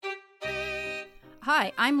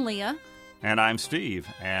Hi, I'm Leah. And I'm Steve,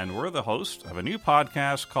 and we're the host of a new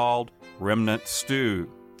podcast called Remnant Stew.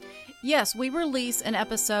 Yes, we release an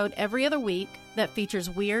episode every other week that features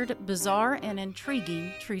weird, bizarre, and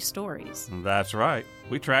intriguing true stories. That's right.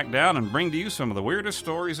 We track down and bring to you some of the weirdest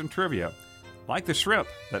stories and trivia, like the shrimp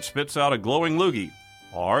that spits out a glowing loogie,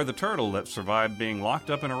 or the turtle that survived being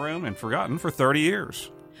locked up in a room and forgotten for 30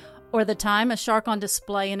 years. Or the time a shark on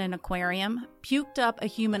display in an aquarium puked up a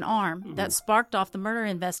human arm that sparked off the murder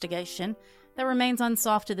investigation that remains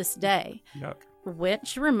unsolved to this day. Yuck.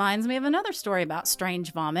 Which reminds me of another story about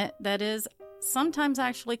strange vomit that is sometimes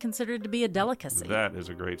actually considered to be a delicacy. That is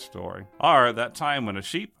a great story. Or that time when a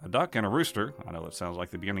sheep, a duck, and a rooster, I know that sounds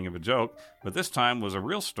like the beginning of a joke, but this time was a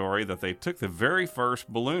real story that they took the very first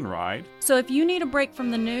balloon ride. So if you need a break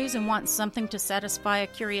from the news and want something to satisfy a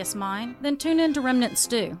curious mind, then tune in to Remnant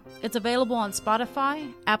Stew. It's available on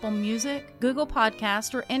Spotify, Apple Music, Google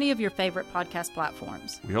Podcast, or any of your favorite podcast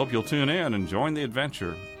platforms. We hope you'll tune in and join the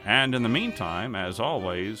adventure. And in the meantime, as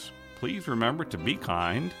always, please remember to be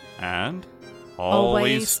kind and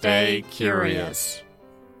always stay curious.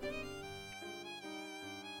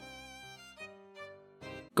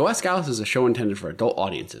 Go Ask Alice is a show intended for adult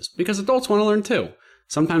audiences, because adults want to learn too.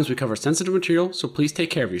 Sometimes we cover sensitive material, so please take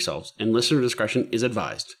care of yourselves, and listener discretion is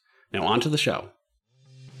advised. Now on to the show.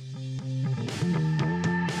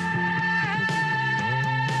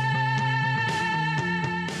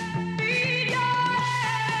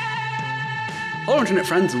 Hello, Internet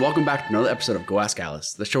friends, and welcome back to another episode of Go Ask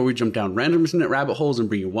Alice, the show where we jump down random internet rabbit holes and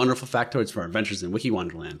bring you wonderful factoids for our adventures in Wiki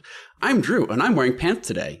Wonderland. I'm Drew, and I'm wearing pants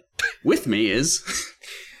today. With me is...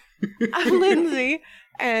 I'm Lindsay,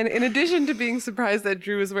 and in addition to being surprised that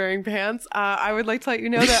Drew is wearing pants, I would like to let you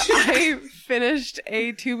know that I finished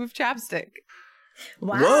a tube of chapstick.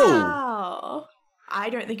 Wow. Whoa. I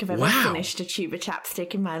don't think I've ever finished a tube of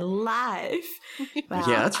chapstick in my life. Wow.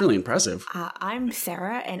 Yeah, that's really impressive. I'm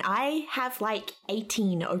Sarah, and I have like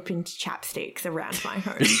 18 opened chapsticks around my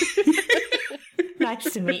home.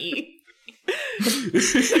 Nice to meet you. Nice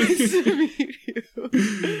to meet you.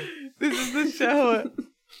 This is the show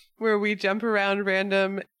where we jump around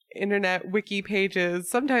random internet wiki pages,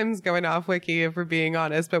 sometimes going off wiki if we're being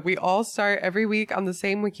honest, but we all start every week on the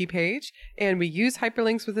same wiki page, and we use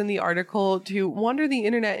hyperlinks within the article to wander the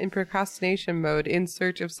internet in procrastination mode in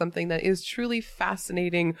search of something that is truly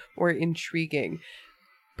fascinating or intriguing.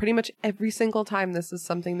 Pretty much every single time, this is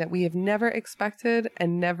something that we have never expected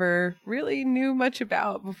and never really knew much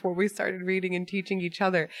about before we started reading and teaching each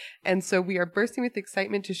other. And so we are bursting with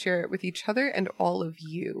excitement to share it with each other and all of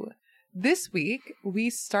you. This week, we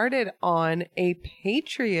started on a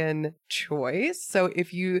Patreon choice. So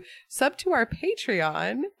if you sub to our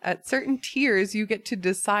Patreon, at certain tiers, you get to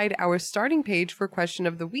decide our starting page for Question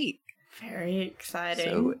of the Week. Very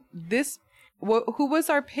exciting. So who was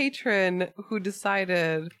our patron who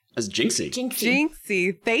decided? As Jinxie.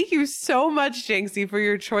 Jinxie. Thank you so much, Jinxie, for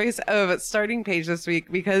your choice of starting page this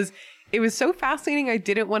week, because it was so fascinating I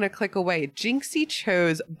didn't want to click away. Jinxie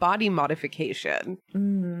chose body modification.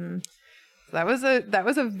 That was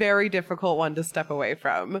a very difficult one to step away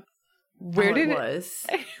from. Where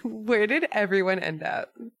did everyone end up?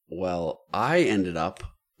 Well, I ended up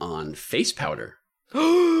on face powder.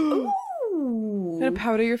 Ooh. I'm gonna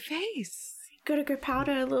powder your face. Gotta go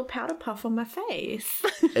powder a little powder puff on my face.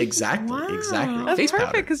 Exactly, Wow. exactly. That's face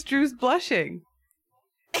perfect powder. because Drew's blushing.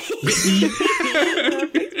 Face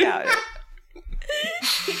powder.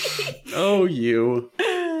 Oh, you.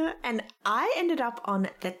 And I ended up on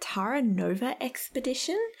the Terra Nova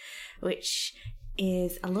expedition, which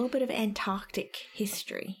is a little bit of Antarctic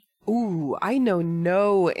history. Ooh, I know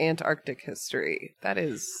no Antarctic history. That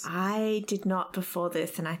is... I did not before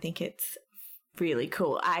this, and I think it's really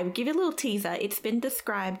cool. I will give you a little teaser. It's been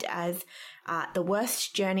described as the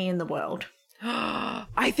worst journey in the world.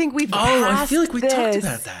 I think we've I feel like we this. talked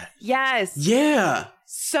about that. Yes. Yeah.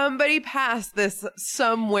 Somebody passed this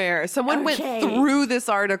somewhere. Someone went Okay. through this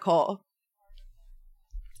article.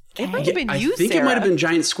 It might have been I you, think Sarah. it might have been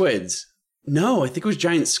giant squids. No, I think it was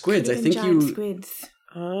giant squids. I think Giant you... squids.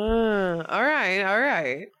 All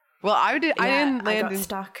right. Well, I didn't land I got in...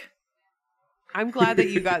 stuck. I'm glad that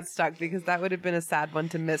you got stuck because that would have been a sad one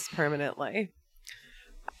to miss permanently.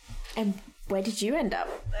 And where did you end up?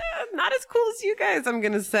 Not as cool as you guys, I'm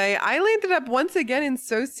going to say. I landed up once again in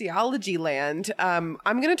sociology land. I'm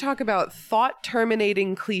going to talk about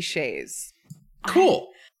thought-terminating cliches. Cool.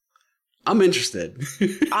 I'm interested.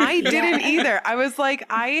 I didn't either. I was like,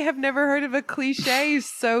 I have never heard of a cliche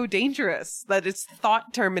so dangerous that it's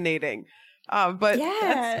thought-terminating. But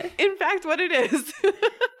that's in fact what it is.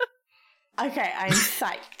 Okay, I'm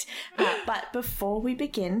psyched. But before we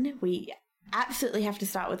begin, we absolutely have to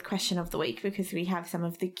start with question of the week because we have some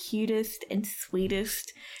of the cutest and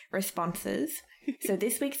sweetest responses. So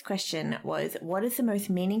this week's question was, what is the most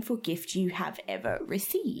meaningful gift you have ever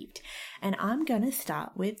received? And I'm going to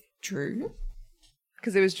start with Drew.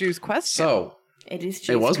 Because it was Drew's question. So It is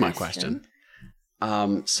Drew's it was my question.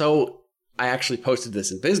 So I actually posted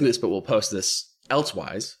this in business, but we'll post this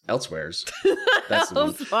elsewheres. That's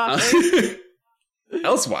the one.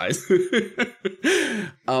 Elsewise.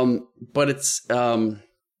 But it's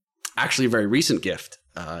actually a very recent gift.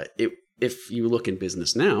 If you look in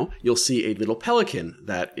business now, you'll see a little pelican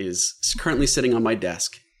that is currently sitting on my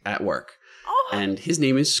desk at work. Oh. And his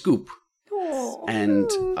name is Scoop. Oh.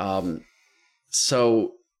 And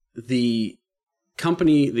so the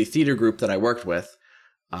company, the theater group that I worked with,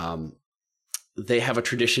 they have a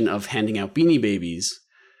tradition of handing out Beanie Babies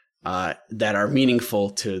that are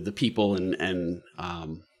meaningful to the people and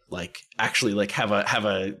like actually like have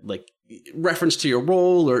a like reference to your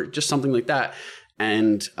role or just something like that.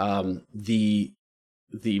 And the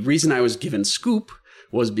reason I was given Scoop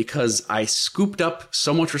was because I scooped up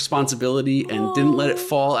so much responsibility and didn't let it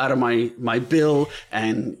fall out of my bill,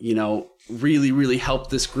 and really, really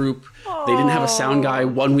helped this group. They didn't have a sound guy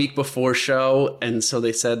 1 week before show, and so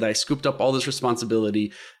they said I scooped up all this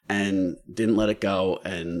responsibility and didn't let it go,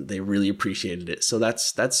 and they really appreciated it. So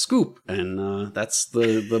that's Scoop, and that's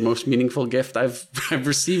the most meaningful gift I've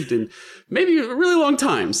received in maybe a really long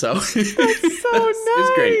time. So That's so nice.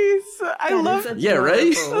 It's great. I love Yeah,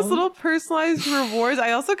 right? those little personalized rewards.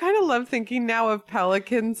 I also kind of love thinking now of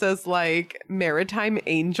pelicans as like maritime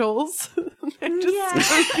angels. They're just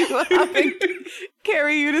so cute, helping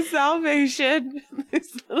carry you to salvation.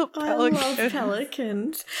 These little pelicans. I love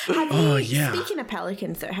pelicans. Yeah. Speaking of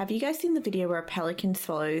pelicans, though, have you guys seen the video where a pelican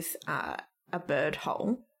swallows a bird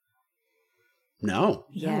whole? No.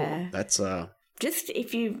 Yeah. No, that's Just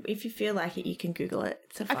if you feel like it, you can Google it.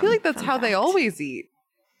 It's a I feel like that's how they always eat.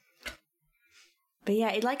 But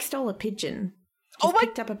yeah, it like stole a pigeon. Oh my-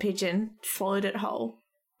 Picked up a pigeon, swallowed it whole.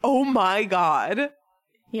 Oh my god.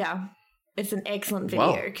 Yeah. It's an excellent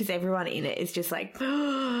Wow. video because everyone in it is just like,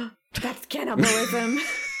 that's cannibalism.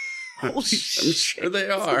 I'm sure they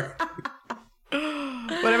are.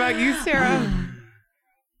 What about you, Sarah?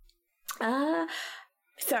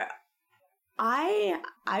 So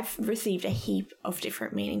I've received a heap of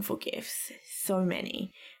different meaningful gifts, so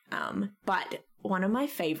many. But one of my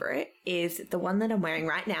favorite is the one that I'm wearing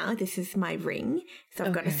right now. This is my ring. So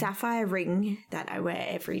I've got a sapphire ring that I wear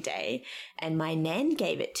every day, and my nan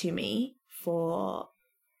gave it to me for,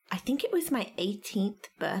 I think it was my 18th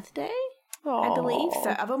birthday. I believe.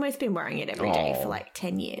 So I've almost been wearing it every day for like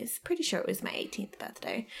 10 years. Pretty sure it was my 18th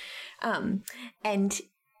birthday. And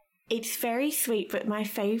it's very sweet, but my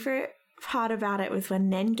favorite part about it was when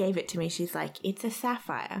Nen gave it to me. She's like, it's a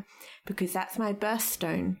sapphire because that's my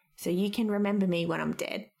birthstone. So you can remember me when I'm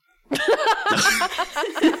dead.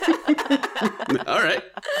 All right.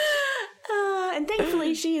 And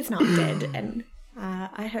thankfully she is not dead. And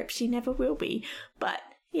I hope she never will be. But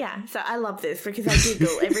yeah, so I love this because I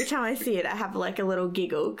giggle. Every time I see it, I have like a little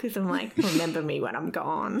giggle because I'm like, remember me when I'm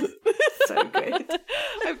gone. So good.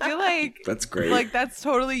 I feel like That's great. like that's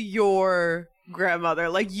totally your grandmother.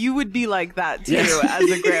 Like you would be like that too Yeah. as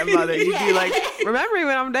a grandmother. You'd be like, remember me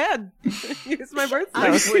when I'm dead. Here's my birthday.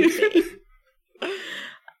 I would be.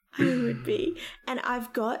 I would be. And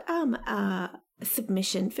I've got a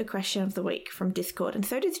submission for question of the week from Discord, and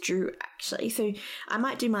so does Drew actually. So I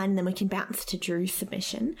might do mine and then we can bounce to Drew's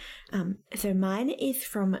submission. So mine is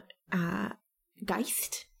from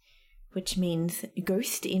Geist, which means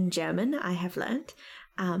ghost in German, I have learnt.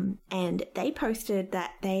 And they posted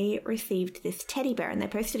that they received this teddy bear, and they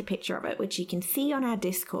posted a picture of it, which you can see on our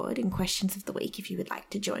Discord in Questions of the Week. If you would like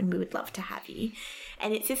to join, we would love to have you.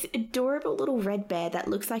 And it's this adorable little red bear that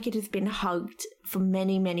looks like it has been hugged for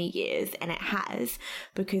many, many years, and it has,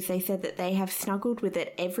 because they said that they have snuggled with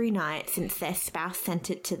it every night since their spouse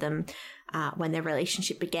sent it to them when their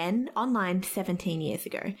relationship began online 17 years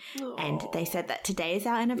ago. Aww. And they said that today is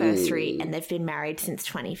our anniversary, and they've been married since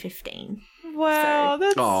 2015. Wow,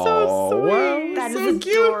 that's Aw, so sweet. wow. That so is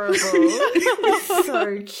cute. adorable.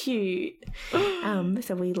 So cute.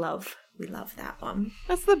 So we love that one.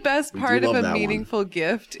 That's the best part of love a that meaningful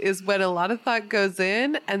gift is when a lot of thought goes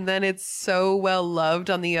in and then it's so well loved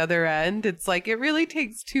on the other end. It's like it really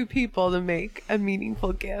takes two people to make a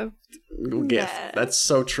meaningful gift. Gift. Yeah. That's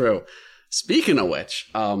so true. Speaking of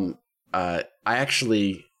which,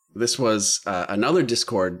 this was another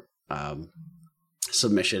Discord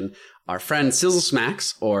submission. Our friend Sizzle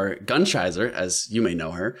Smacks, or Gunshizer, as you may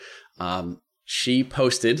know her, she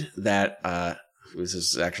posted that this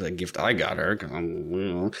is actually a gift I got her.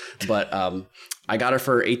 But I got her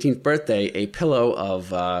for her 18th birthday a pillow of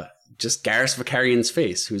just Garrus Vakarian's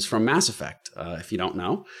face, who's from Mass Effect. If you don't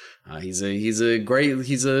know, he's a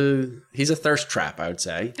thirst trap, I would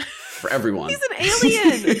say, for everyone. He's an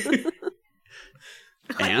alien.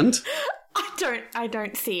 And I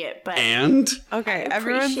don't see it, but Okay,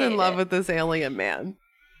 everyone's in love with this alien man.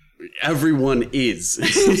 Everyone is.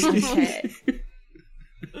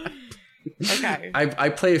 Okay. I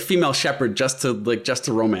play a female shepherd just to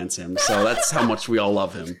romance him, so that's how much we all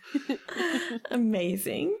love him.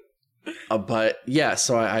 Amazing. But yeah,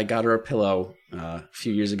 so I got her a pillow a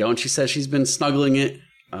few years ago, and she says she's been snuggling it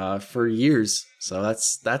for years. So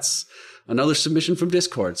that's another submission from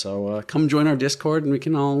Discord. So come join our Discord, and we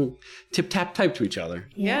can all tip-tap type to each other.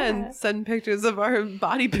 Yeah, and send pictures of our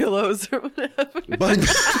body pillows or whatever. But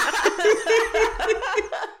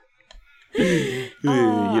you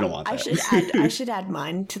don't want that. I should add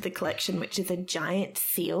mine to the collection, which is a giant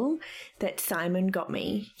seal that Simon got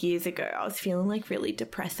me years ago. I was feeling like really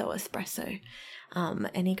depresso espresso.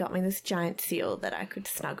 And he got me this giant seal that I could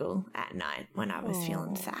snuggle at night when I was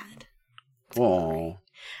feeling sad. Oh.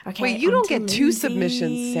 Okay. Wait, you don't get two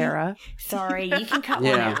submissions, Sarah. Sorry, you can cut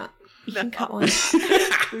one out. You can cut one out.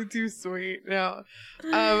 They're too sweet. No.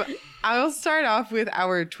 I'll start off with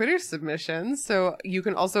our Twitter submissions. So you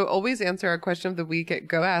can also always answer our question of the week at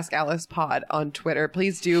Go Ask Alice Pod on Twitter.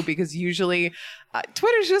 Please do, because usually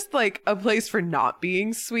Twitter's just like a place for not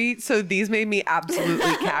being sweet. So these made me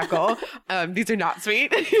absolutely cackle. These are not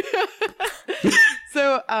sweet.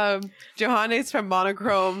 So Johannes from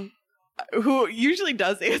Monochrome, who usually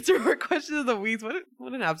does answer our question of the week.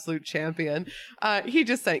 What an absolute champion. He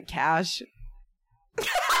just sent cash.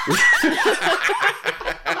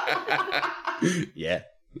 Yeah.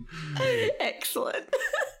 Excellent.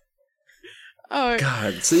 Oh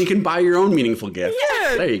God! So you can buy your own meaningful gift.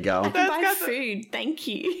 Yeah, there you go. I can buy food. Thank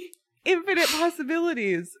you. Infinite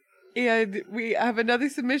possibilities. And we have another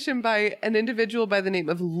submission by an individual by the name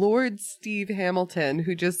of Lord Steve Hamilton,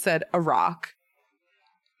 who just said a rock.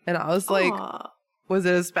 And I was like, was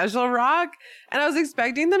it a special rock? And I was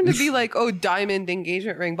expecting them to be like, oh, diamond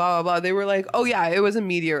engagement ring, blah, blah, blah. They were like, oh, yeah, it was a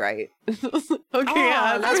meteorite. Okay,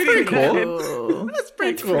 yeah, that's pretty cool. Cool. That's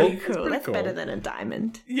pretty cool. That's better than a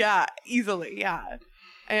diamond. Yeah, easily, yeah.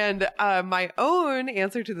 And my own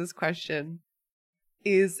answer to this question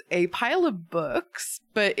is a pile of books,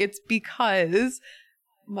 but it's because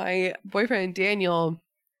my boyfriend Daniel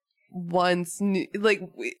once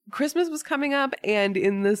Christmas was coming up, and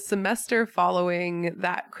in the semester following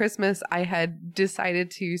that Christmas, I had decided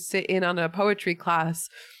to sit in on a poetry class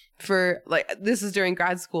for this is during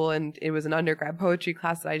grad school, and it was an undergrad poetry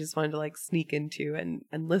class that I just wanted to sneak into and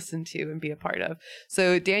listen to and be a part of.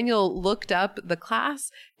 So Daniel looked up the class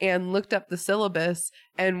and looked up the syllabus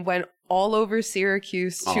and went all over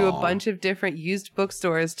Syracuse to a bunch of different used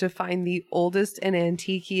bookstores to find the oldest and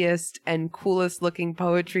antiquiest and coolest looking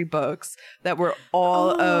poetry books that were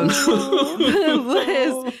all of the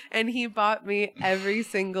list. And he bought me every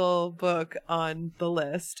single book on the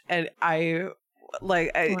list. And it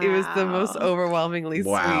was the most overwhelmingly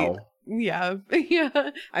sweet. Yeah. Yeah.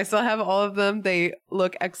 I still have all of them. They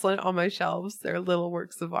look excellent on my shelves. They're little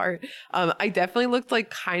works of art. I definitely looked like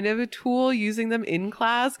kind of a tool using them in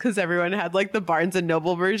class because everyone had the Barnes and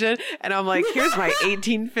Noble version. And I'm like, here's my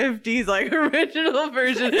 1850s original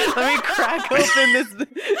version. Let me crack open this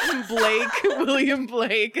William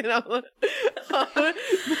Blake. And I'm like,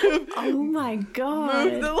 oh my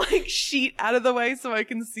God. Move the sheet out of the way so I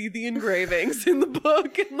can see the engravings in the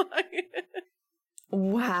book. And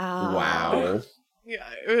Wow. Yeah,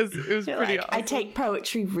 it was pretty awesome. I take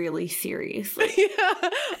poetry really seriously. Yeah,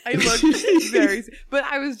 I looked very, but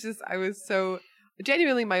I was so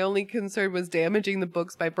genuinely, my only concern was damaging the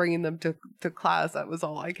books by bringing them to class. That was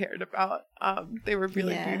all I cared about. They were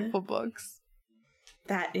really beautiful books.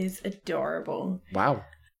 That is adorable. Wow.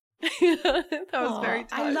 That was very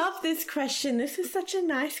touched. I love this question. This is such a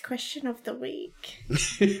nice question of the week.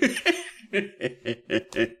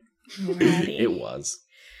 It was.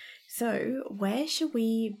 So, where should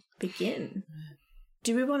we begin?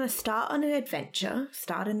 Do we want to start on an adventure,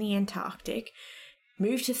 start in the Antarctic,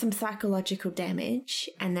 move to some psychological damage,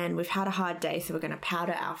 and then we've had a hard day, so we're going to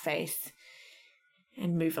powder our face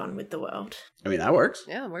and move on with the world? I mean, that works.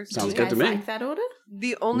 Yeah, it works. Sounds good to me. Like that order?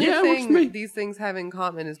 The only Yeah, works for me. thing these things have in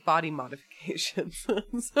common is body modifications.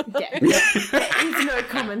 So- Yeah. There is no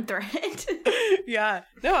common thread. yeah.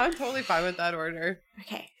 No, I'm totally fine with that order.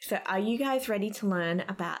 Okay, so are you guys ready to learn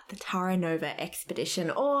about the Terra Nova expedition,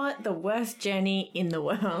 or the worst journey in the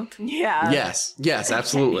world? Yeah. Yes,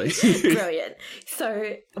 absolutely. Brilliant.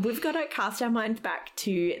 So we've got to cast our minds back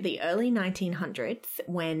to the early 1900s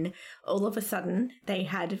when all of a sudden they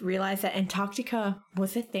had realized that Antarctica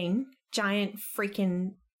was a thing, giant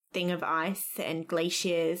freaking thing of ice and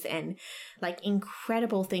glaciers and like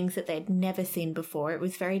incredible things that they'd never seen before. It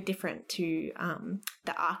was very different to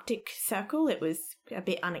the Arctic Circle. It was a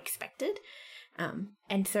bit unexpected.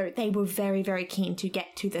 And so they were very, very keen to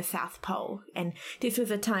get to the South Pole. And this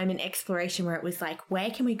was a time in exploration where it was like, where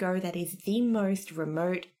can we go that is the most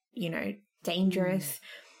remote, dangerous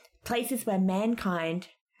places where mankind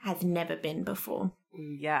has never been before?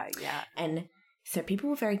 Yeah. And so people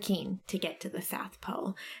were very keen to get to the South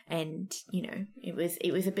Pole. And, it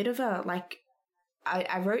was a bit of a, like,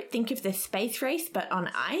 I wrote, think of the space race, but on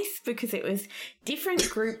ice, because it was different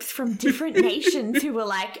groups from different nations who were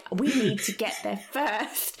like, we need to get there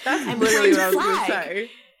first. That's and literally plant what a I was going to flag.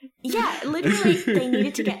 say. Yeah, literally, they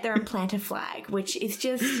needed to get there and plant a flag, which is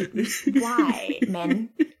just, why, men?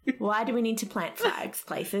 Why do we need to plant flags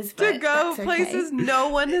places? To But go that's okay. places no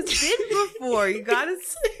one has been before. You gotta...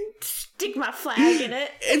 Stick my flag in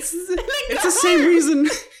it. It's the same reason.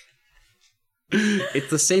 It's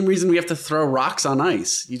the same reason we have to throw rocks on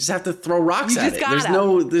ice. You just have to throw rocks You at just it.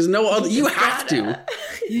 gotta. There's no other. You have to.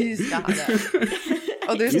 You just gotta.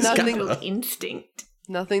 Oh, there's Just nothing... gotta. Instinct.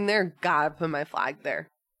 Nothing there. Gotta put my flag there.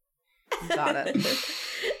 Got it.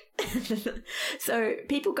 So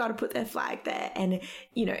people got to put their flag there, and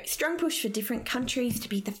strong push for different countries to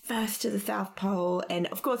be the first to the South Pole. And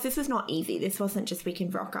of course, this was not easy. This wasn't just we can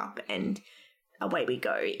rock up and away we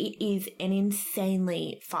go. It is an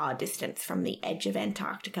insanely far distance from the edge of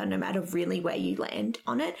Antarctica, no matter really where you land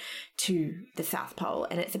on it, to the South Pole,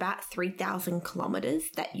 and it's about 3,000 kilometers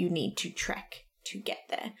that you need to trek to get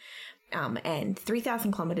there. And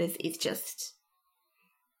 3,000 kilometers is just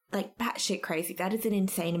like batshit crazy. That is an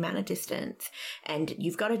insane amount of distance, and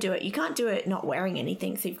you've got to do it. You can't do it not wearing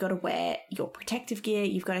anything, so you've got to wear your protective gear.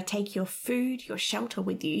 You've got to take your food, your shelter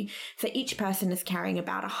with you. So each person is carrying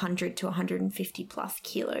about 100 to 150 plus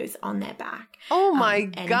kilos on their back. Oh my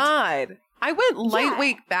and- God. I went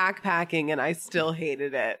lightweight backpacking and I still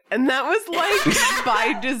hated it. And that was like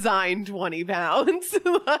by design 20 pounds.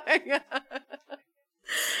 Like,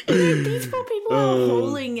 These poor people are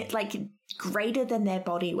hauling like greater than their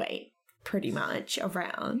body weight, pretty much,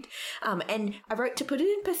 around. And I wrote, to put it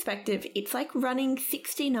in perspective, it's like running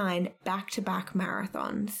 69 back-to-back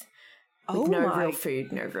marathons with no real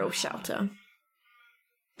food, no real shelter.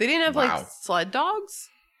 They didn't have Wow. like sled dogs?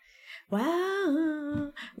 Well,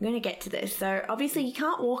 I'm going to get to this. So obviously you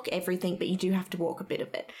can't walk everything, but you do have to walk a bit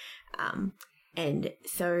of it. And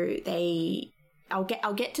so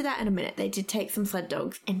I'll get to that in a minute. They did take some sled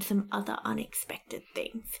dogs and some other unexpected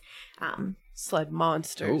things. Sled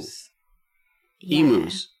monsters. Yeah.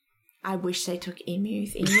 Emus. I wish they took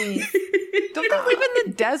emus. Don't they live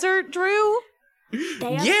in the desert, Drew?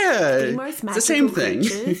 They are Yeah, the most it's the same magical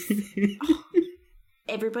thing. creatures.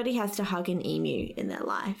 Everybody has to hug an emu in their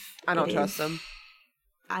life. I don't It trust is- them.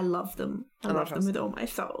 I love them. I don't love them trust with all my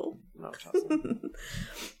soul. I don't trust them.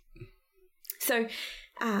 So,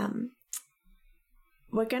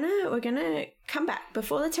 we're gonna come back.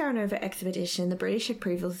 Before the Terra Nova expedition, the British had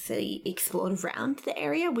previously explored around the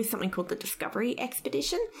area with something called the Discovery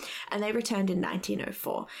Expedition, and they returned in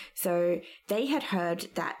 1904. So they had heard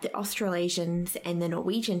that the Australasians and the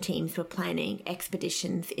Norwegian teams were planning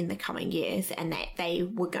expeditions in the coming years, and that they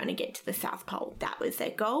were going to get to the South Pole. That was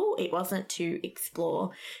their goal. It wasn't to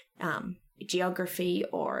explore geography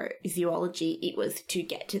or zoology, it was to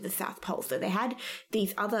get to the South Pole. So they had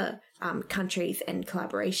these other countries, and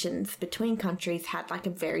collaborations between countries had like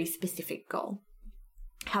a very specific goal.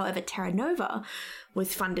 However, Terra Nova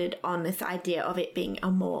was funded on this idea of it being a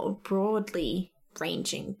more broadly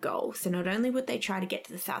ranging goal. So not only would they try to get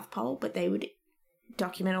to the South Pole, but they would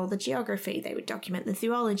document all the geography, they would document the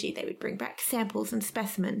zoology, they would bring back samples and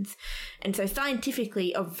specimens. And so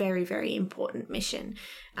scientifically, a very, very important mission.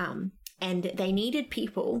 And they needed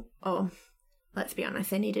people, or let's be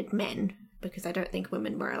honest, they needed men, because I don't think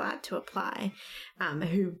women were allowed to apply,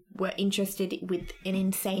 who were interested with an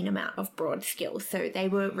insane amount of broad skills. So they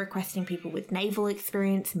were requesting people with naval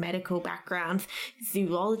experience, medical backgrounds,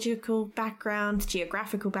 zoological backgrounds,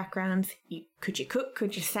 geographical backgrounds. Could you cook?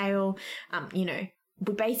 Could you sail?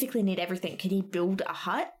 We basically need everything. Can you build a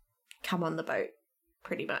hut? Come on the boat.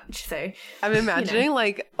 pretty much. So I'm imagining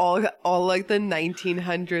like all like the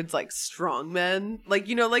 1900s like strongmen, like,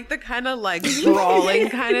 you know, like the kind of like brawling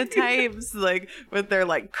kind of types, like with their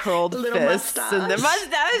like curled Little fists and their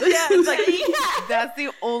mustache. Yeah, it's like that's the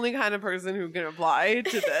only kind of person who can apply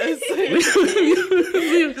to this.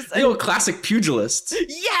 The old classic pugilists.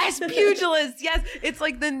 Yes, pugilists. Yes, it's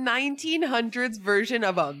like the 1900s version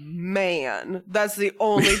of a man. That's the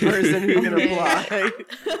only person who can apply.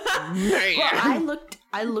 Man. Well,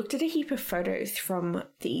 I looked at a heap of photos from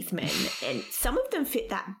these men, and some of them fit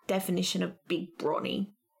that definition of big,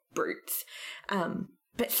 brawny brutes.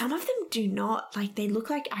 But some of them do not. Like, they look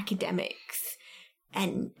like academics.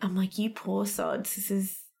 And I'm like, you poor sods. This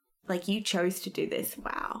is, like, you chose to do this.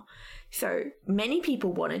 Wow. So many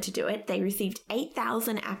people wanted to do it. They received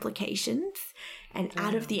 8,000 applications. And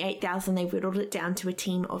out of the 8,000, they whittled it down to a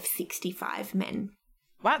team of 65 men.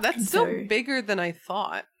 Wow, that's still bigger than I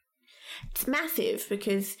thought. It's massive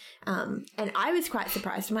because, and I was quite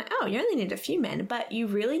surprised. I'm like, oh, you only need a few men, but you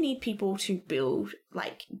really need people to build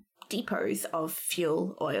like depots of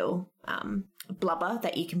fuel, oil, blubber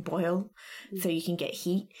that you can boil so you can get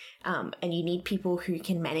heat. And you need people who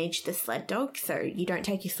can manage the sled dogs. So you don't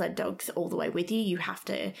take your sled dogs all the way with you. You have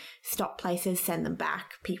to stop places, send them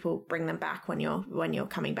back. People bring them back when you're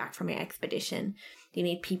coming back from your expedition. You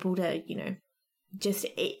need people to, you know, just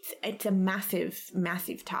it's a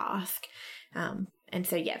massive task. And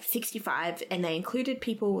so 65, and they included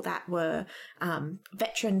people that were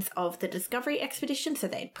veterans of the Discovery expedition, so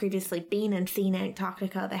they'd previously been and seen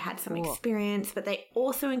Antarctica, they had some experience, but they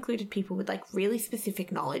also included people with like really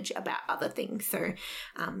specific knowledge about other things. So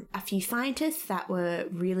a few scientists that were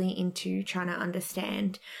really into trying to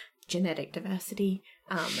understand genetic diversity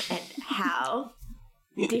and how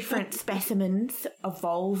different specimens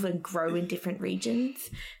evolve and grow in different regions.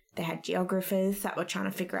 They had geographers that were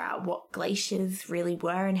trying to figure out what glaciers really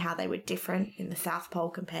were and how they were different in the South Pole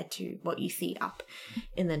compared to what you see up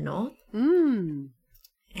in the North.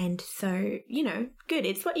 And so, you know, good.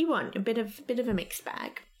 It's what you want. A bit of a mixed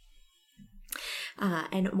bag.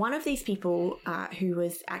 And one of these people who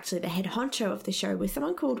was actually the head honcho of the show was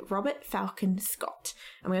someone called Robert Falcon Scott.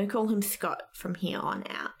 I'm going to call him Scott from here on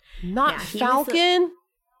out. Not Falcon?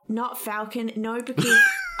 Not Falcon. No, because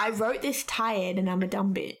I wrote this tired and I'm a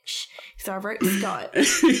dumb bitch. So I wrote Scott.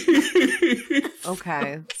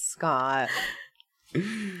 Okay, Scott.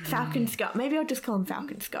 Falcon Scott. Maybe I'll just call him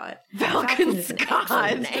Falcon Scott. Falcon Scott.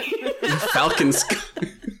 Falcon Scott.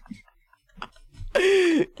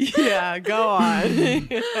 Yeah, go on.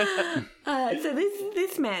 So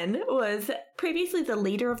this man was previously the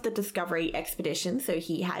leader of the Discovery expedition, so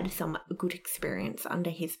he had some good experience under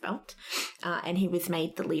his belt, and he was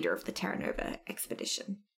made the leader of the Terra Nova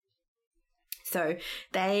expedition. So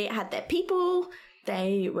they had their people,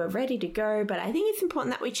 they were ready to go, but I think it's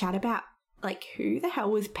important that we chat about like who the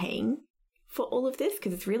hell was paying for all of this,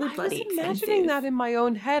 because it's really bloody expensive. I was imagining that in my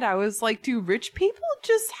own head. I was like, do rich people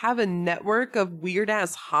just have a network of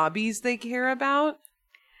weird-ass hobbies they care about?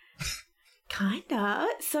 Kinda.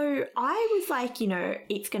 So I was like, you know,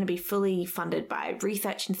 it's going to be fully funded by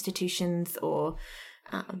research institutions or,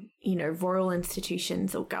 you know, royal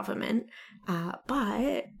institutions or government.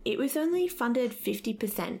 But it was only funded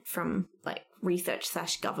 50% from like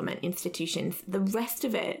research/government institutions. The rest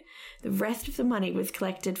of the money was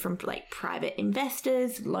collected from like private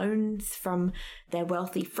investors, loans from their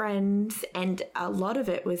wealthy friends, and a lot of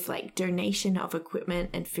it was like donation of equipment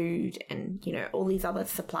and food and, you know, all these other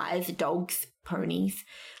supplies, dogs, ponies,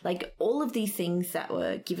 like all of these things that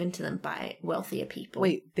were given to them by wealthier people.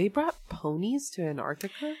 Wait, they brought ponies to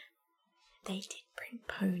Antarctica? They did bring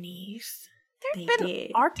ponies. There have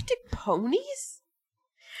been Arctic ponies?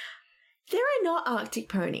 There are not Arctic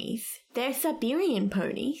ponies. They're Siberian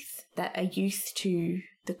ponies that are used to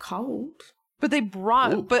the cold. But they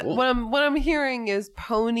brought. What I'm hearing is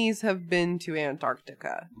ponies have been to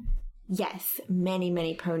Antarctica. Yes,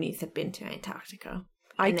 many ponies have been to Antarctica.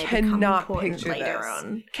 I cannot picture this.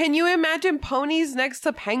 On. Can you imagine ponies next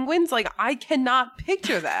to penguins? Like, I cannot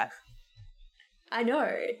picture that. I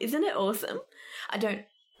know. Isn't it awesome? I don't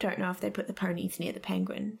know if they put the ponies near the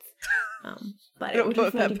penguins. But it would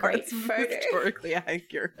have made a great photo. Historically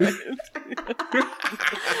accurate.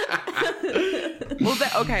 Well,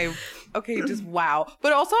 okay, just wow.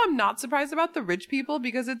 But also, I'm not surprised about the rich people,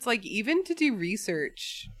 because it's like, even to do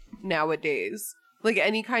research nowadays, like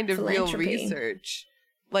any kind of real research,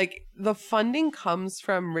 like the funding comes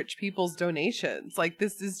from rich people's donations. Like,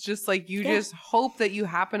 this is just like, you just hope that you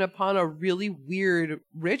happen upon a really weird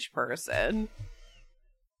rich person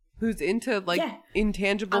who's into like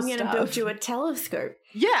intangible stuff. I'm going to build you a telescope.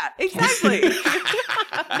 Yeah, exactly.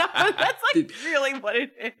 that's like really what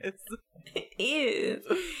it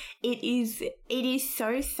is. It is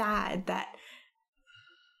so sad that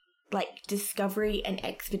like discovery and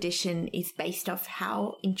expedition is based off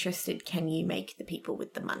how interested can you make the people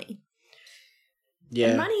with the money. Yeah.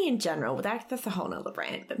 And money in general, that's a whole nother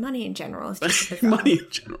brand, but money in general is just bizarre. Money in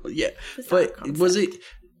general, yeah. But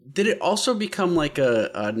did it also become like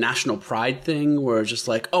a national pride thing where it's just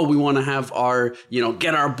like, oh, we want to have our,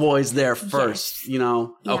 get our boys there first, Yeah.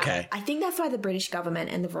 Okay. I think that's why the British government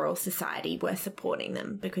and the Royal Society were supporting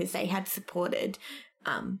them, because they had supported,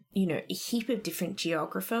 a heap of different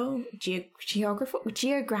geographical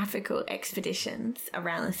expeditions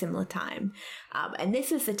around a similar time. And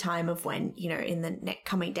this is the time of when, in the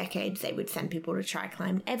coming decades, they would send people to try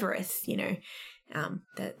climb Everest,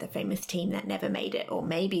 the famous team that never made it, or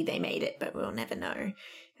maybe they made it, but we'll never know,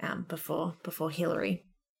 before Hillary.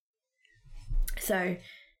 So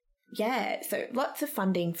lots of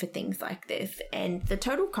funding for things like this. And the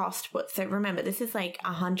total cost so remember, this is like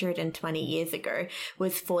 120 years ago,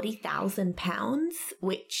 was £40,000,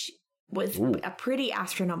 which was a pretty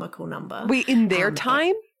astronomical number. Wait, in their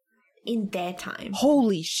time? In their time.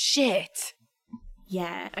 Holy shit.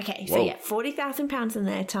 Yeah. Okay. Whoa. So yeah, £40,000 in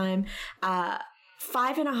their time.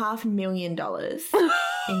 $5.5 million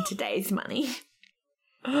in today's money.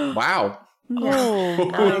 Wow. Yeah. Oh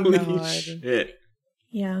my Holy God. shit.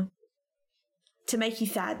 Yeah. To make you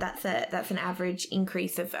sad, that's an average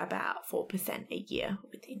increase of about 4% a year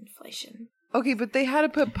with inflation. Okay, but they had to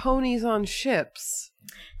put ponies on ships.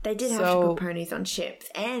 They did have to put ponies on ships,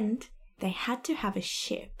 and they had to have a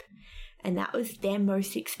ship, and that was their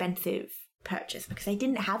most expensive purchase because they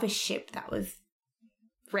didn't have a ship that was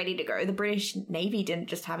ready to go. The British Navy didn't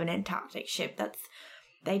just have an Antarctic ship.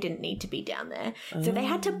 They didn't need to be down there. So they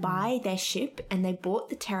had to buy their ship, and they bought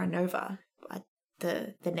the Terra Nova,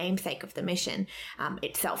 the namesake of the mission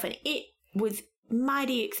itself, and it was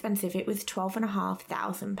mighty expensive. It was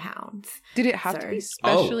 £12,500. Did it have to be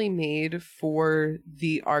specially made for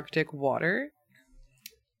the Arctic water?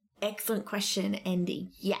 Excellent question,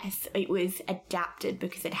 Andy. Yes, it was adapted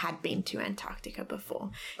because it had been to Antarctica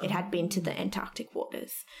before. It had been to the Antarctic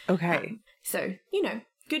waters. Okay. So,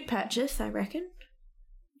 good purchase, I reckon.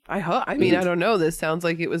 I don't know. This sounds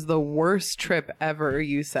like it was the worst trip ever,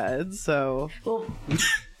 you said, so... Well,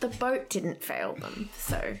 the boat didn't fail them,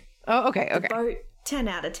 so... Oh, okay. The boat, 10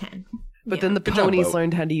 out of 10. But then the ponies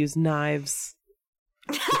learned how to use knives.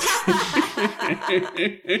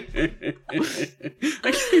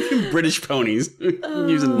 British ponies using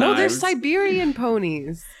knives. No, they're Siberian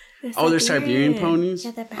ponies. They're Siberian ponies?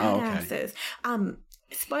 Yeah, they're Oh, okay. badasses.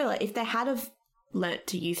 Spoiler, if they had have learnt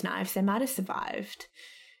to use knives, they might have survived.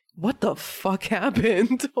 What the fuck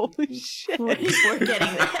happened? Holy shit. We're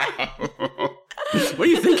getting there. What do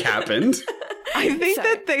you think happened? I think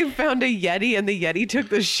that they found a Yeti and the Yeti took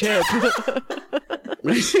the ship.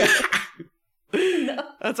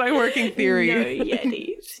 That's my working theory.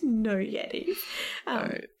 No Yetis.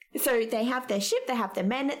 Right. So they have their ship, they have their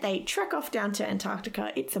men, they trek off down to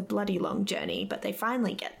Antarctica. It's a bloody long journey, but they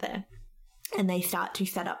finally get there. And they start to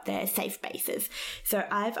set up their safe bases. So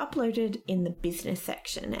I've uploaded in the business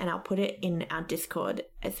section, and I'll put it in our Discord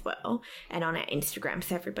as well, and on our Instagram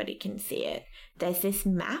so everybody can see it. There's this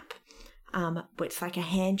map, which is like a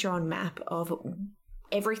hand-drawn map of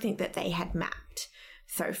everything that they had mapped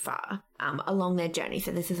so far along their journey.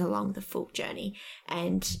 So this is along the full journey.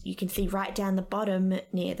 And you can see right down the bottom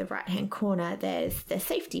near the right-hand corner, there's the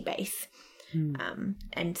safety base.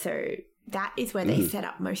 And so... that is where they set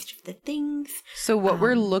up most of the things. So what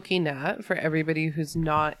we're looking at, for everybody who's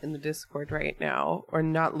not in the Discord right now or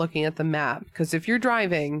not looking at the map, because if you're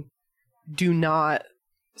driving, do not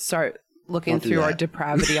start looking through our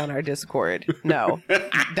depravity on our Discord. No,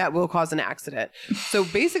 that will cause an accident. So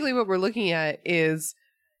basically what we're looking at is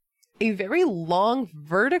a very long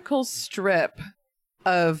vertical strip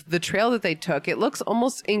of the trail that they took. It looks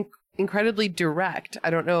almost incredibly direct.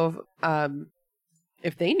 I don't know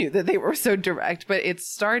if they knew that they were so direct, but it's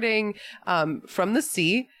starting from the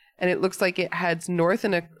sea, and it looks like it heads north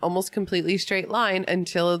in a almost completely straight line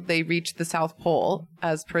until they reach the South Pole,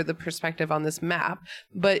 as per the perspective on this map.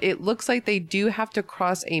 But it looks like they do have to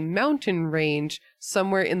cross a mountain range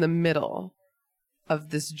somewhere in the middle of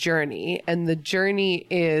this journey, and the journey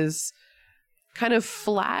is kind of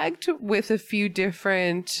flagged with a few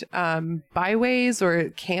different byways or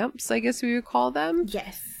camps, I guess we would call them.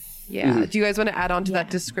 Yes. Yeah. Do you guys want to add on to that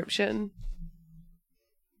description?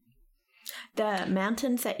 The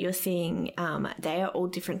mountains that you're seeing, they are all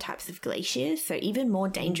different types of glaciers, so even more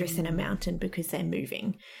dangerous than a mountain because they're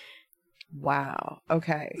moving. Wow.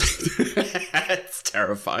 Okay. It's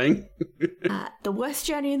terrifying. The worst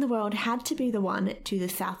journey in the world had to be the one to the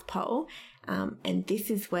South Pole. And this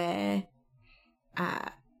is where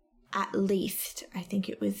at least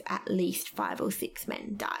 5 or 6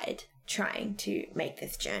 men died trying to make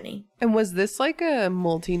this journey. And was this like a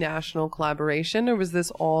multinational collaboration, or was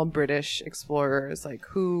this all British explorers? Like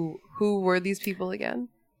who were these people again?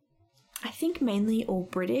 I think mainly all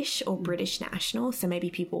British or British nationals, so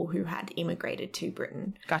maybe people who had immigrated to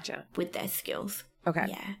Britain. Gotcha. With their skills. Okay.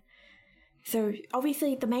 Yeah. So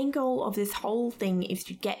obviously the main goal of this whole thing is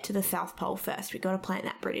to get to the South Pole first. We've got to plant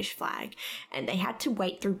that British flag. And they had to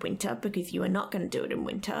wait through winter because you are not going to do it in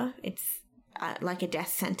winter. It's like a death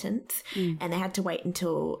sentence. And they had to wait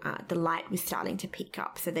until the light was starting to pick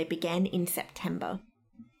up. So they began in September.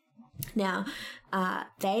 Now,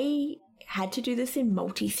 they had to do this in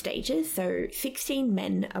multi-stages. So 16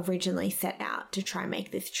 men originally set out to try and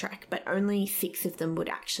make this trek, but only 6 of them would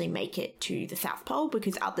actually make it to the South Pole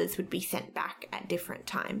because others would be sent back at different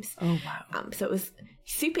times. Oh, wow. So it was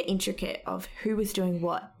super intricate of who was doing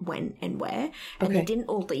what, when, and where. And they didn't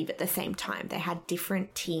all leave at the same time. They had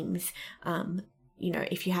different teams.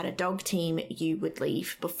 If you had a dog team, you would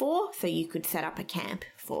leave before so you could set up a camp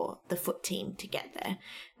for the foot team to get there.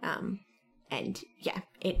 And yeah,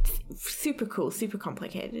 it's super cool, super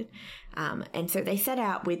complicated. And so they set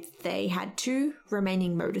out they had 2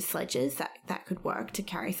 remaining motor sledges that could work to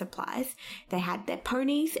carry supplies. They had their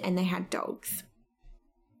ponies and they had dogs.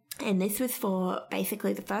 And this was for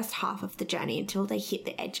basically the first half of the journey until they hit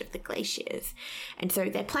the edge of the glaciers. And so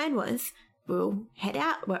their plan was, we'll head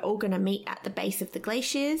out, we're all going to meet at the base of the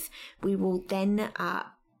glaciers. We will then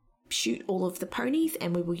shoot all of the ponies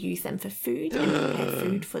and we will use them for food and prepare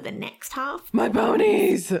food for the next half. My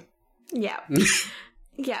ponies! Yep.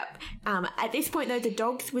 Yep. At this point, though, the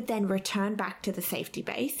dogs would then return back to the safety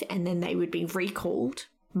base and then they would be recalled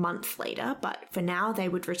months later. But for now, they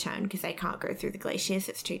would return because they can't go through the glaciers.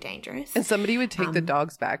 It's too dangerous. And somebody would take the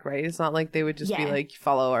dogs back, right? It's not like they would just be like,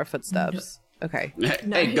 follow our footsteps. No. Okay.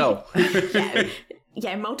 Hey, go.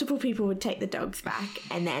 Yeah, multiple people would take the dogs back,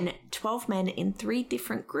 and then 12 men in 3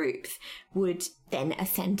 different groups would then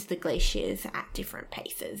ascend the glaciers at different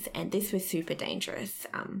paces, and this was super dangerous.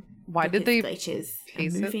 Why did they glaciers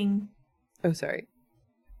pace are moving? Oh, sorry.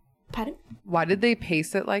 Pardon? Why did they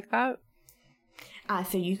pace it like that?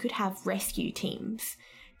 So you could have rescue teams.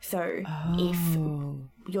 So if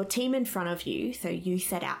your team in front of you, so you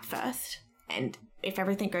set out first, and if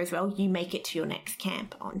everything goes well, you make it to your next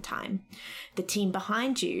camp on time. The team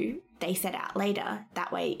behind you, they set out later.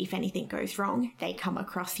 That way, if anything goes wrong, they come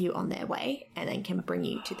across you on their way and then can bring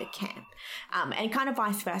you to the camp. And kind of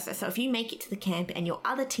vice versa. So if you make it to the camp and your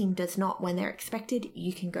other team does not when they're expected,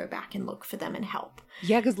 you can go back and look for them and help.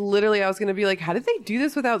 Yeah, because literally I was going to be like, how did they do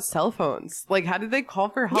this without cell phones? Like, how did they call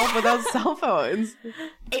for help without cell phones?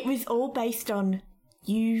 It was all based on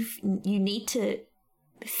you need to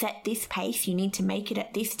set this pace, you need to make it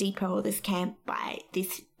at this depot or this camp by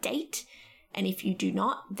this date, and if you do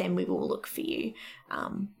not, then we will look for you.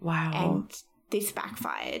 Wow. And this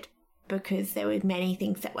backfired because there were many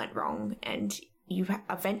things that went wrong, and you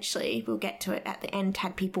eventually, we'll get to it at the end,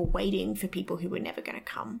 had people waiting for people who were never going to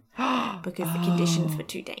come because the conditions were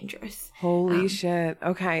too dangerous. Holy shit.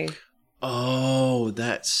 Okay. Oh,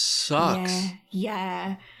 that sucks.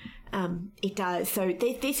 Yeah. It does. So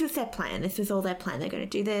this was their plan. This was all their plan. They're going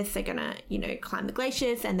to do this. They're going to, climb the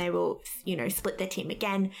glaciers, and they will, split their team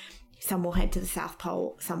again. Some will head to the South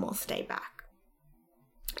Pole. Some will stay back.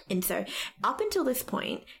 And so up until this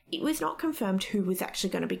point, it was not confirmed who was actually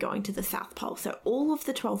going to be going to the South Pole. So all of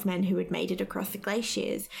the 12 men who had made it across the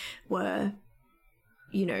glaciers were,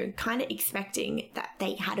 kind of expecting that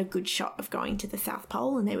they had a good shot of going to the South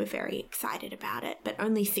Pole, and they were very excited about it, but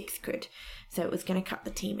only 6 could. So it was going to cut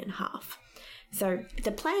the team in half. So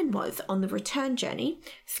the plan was, on the return journey,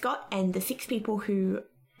 Scott and the 6 people who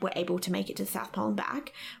were able to make it to the South Pole and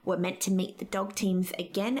back were meant to meet the dog teams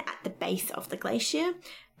again at the base of the glacier,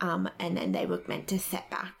 and then they were meant to set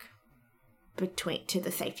back to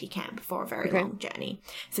the safety camp for a very long journey.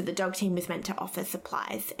 So the dog team was meant to offer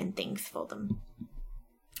supplies and things for them.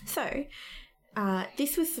 So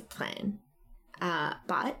this was the plan,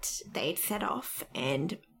 but they'd set off,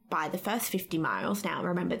 and by the first 50 miles, now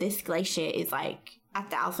remember this glacier is like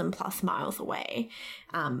 1,000 plus miles away.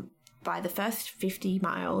 By the first 50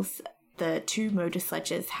 miles, the 2 motor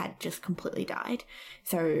sledges had just completely died.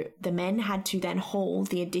 So the men had to then haul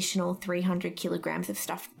the additional 300 kilograms of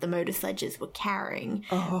stuff the motor sledges were carrying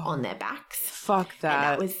on their backs. Fuck that. And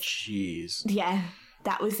that was, jeez. Yeah,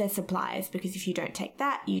 that was their supplies, because if you don't take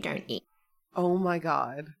that, you don't eat. Oh my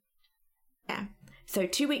God. Yeah. So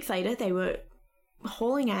 2 weeks later, they were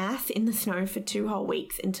hauling ass in the snow for 2 whole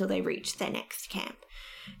weeks until they reached their next camp.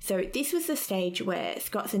 So this was the stage where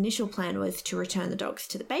Scott's initial plan was to return the dogs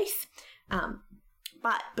to the base.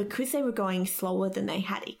 But because they were going slower than they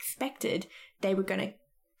had expected, they were going to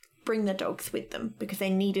bring the dogs with them because they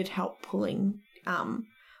needed help pulling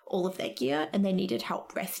all of their gear and they needed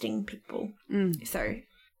help resting people. So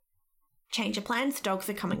change of plans, dogs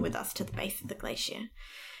are coming with us to the base of the glacier.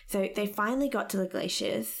 So they finally got to the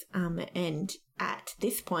glaciers, and at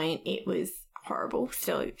this point it was horrible.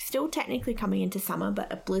 Still technically coming into summer,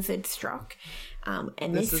 but a blizzard struck,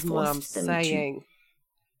 and this is what I'm saying.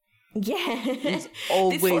 It's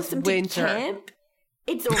always winter. Camp.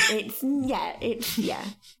 It's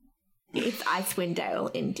Icewind Dale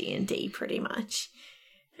in D&D pretty much.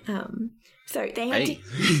 So they had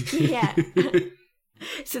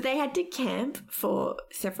So they had to camp for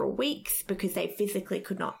several weeks because they physically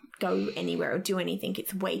could not go anywhere or do anything.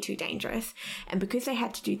 It's way too dangerous. And because they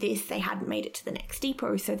had to do this, they hadn't made it to the next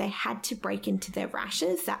depot, so they had to break into their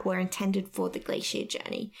rations that were intended for the glacier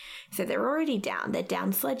journey. So they're already down. They're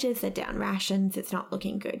down sledges, they're down rations. It's not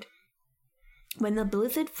looking good. When the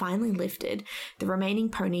blizzard finally lifted, the remaining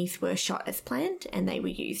ponies were shot as planned and they were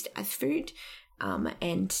used as food.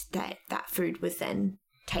 And that food was then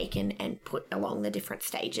taken and put along the different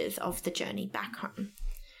stages of the journey back home.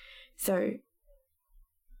 So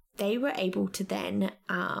they were able to then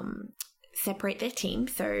separate their team.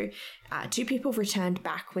 So 2 people returned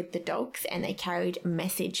back with the dogs and they carried a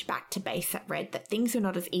message back to base that read that things are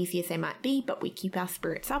not as easy as they might be, but we keep our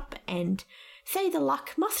spirits up and say the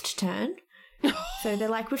luck must turn. So they're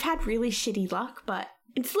like, we've had really shitty luck, but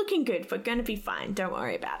it's looking good. We're going to be fine. Don't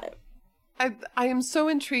worry about it. I am so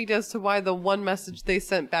intrigued as to why the one message they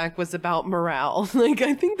sent back was about morale. Like,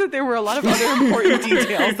 I think that there were a lot of other important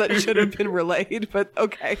details that should have been relayed, but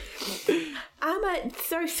okay.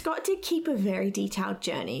 So Scott did keep a very detailed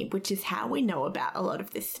journey, which is how we know about a lot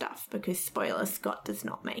of this stuff, because spoiler, Scott does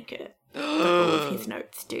not make it. All of his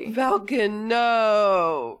notes do. Falcon,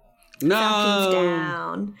 no! Falcon's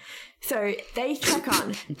down. So they trek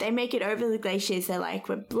on. They make it over the glaciers. They're like,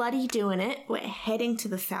 we're bloody doing it. We're heading to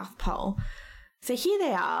the South Pole. So here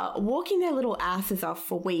they are, walking their little asses off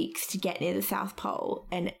for weeks to get near the South Pole.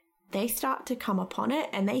 And they start to come upon it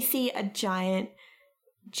and they see a giant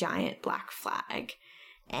black flag.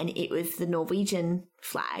 And it was the Norwegian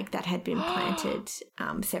flag that had been planted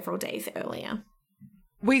several days earlier.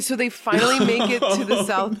 Wait, so they finally make it to the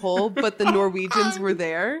South Pole, but the Norwegians were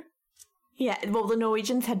there? Yeah, well, the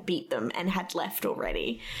Norwegians had beat them and had left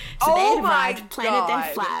already. So they had arrived, planted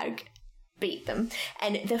their flag, beat them.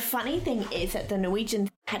 And the funny thing is that the Norwegians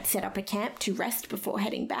had set up a camp to rest before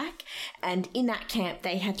heading back. And in that camp,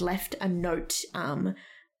 they had left a note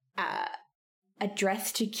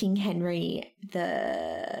addressed to King Henry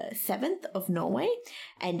VII of Norway.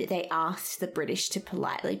 And they asked the British to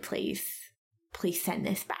politely please send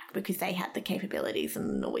this back because they had the capabilities and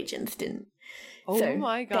the Norwegians didn't. Oh so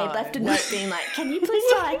my God. They left a note being like, can you please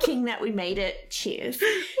tell our king that we made it? Cheers.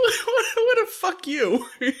 What a fuck you.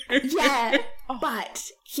 Yeah, but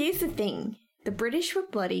here's the thing. The British were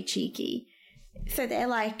bloody cheeky. So they're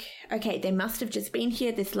like, okay, they must have just been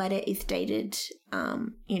here. This letter is dated,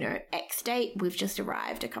 X date. We've just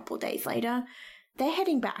arrived a couple of days later. They're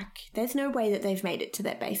heading back. There's no way that they've made it to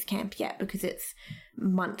their base camp yet because it's a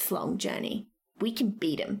months-long journey. We can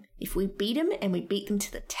beat them. If we beat them and we beat them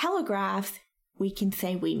to the telegraphs, we can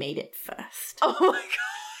say we made it first. Oh my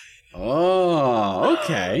God. Oh,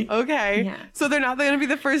 okay. Okay. Yeah. So they're not going to be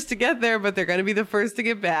the first to get there, but they're going to be the first to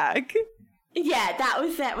get back. Yeah,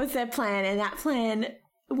 that was their plan, and that plan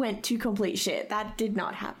went to complete shit. That did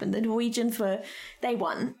not happen. The Norwegians they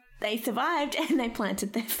won. They survived, and they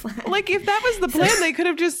planted their flag. Like, if that was the plan, they could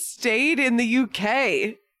have just stayed in the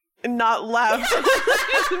UK and not left.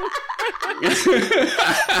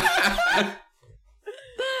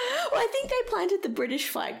 Well, I think they planted the British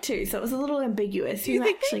flag too, so it was a little ambiguous. Do you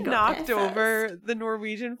think they knocked over the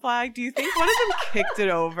Norwegian flag? Do you think one of them kicked it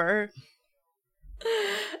over?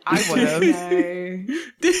 I would have.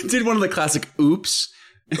 No. Did one of the classic oops?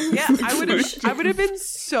 Yeah, I would have been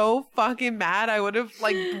so fucking mad. I would have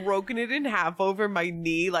broken it in half over my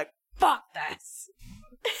knee, like, fuck this.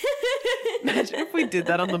 Imagine if we did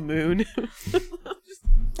that on the moon.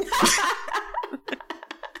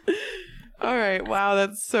 All right, wow,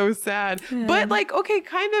 that's so sad. Yeah. But okay,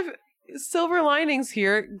 kind of silver linings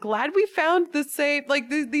here. Glad we found the same,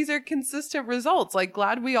 these are consistent results.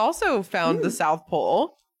 Glad we also found the South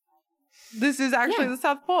Pole. This is actually the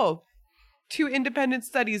South Pole. 2 independent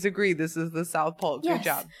studies agree this is the South Pole. Good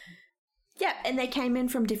job. Yeah, and they came in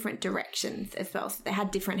from different directions as well. So they had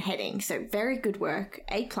different headings. So very good work.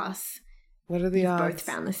 A+. What are the odds? Both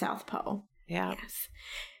found the South Pole. Yeah. Yes.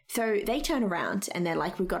 So they turn around and they're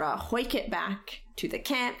like, we've got to hoik it back to the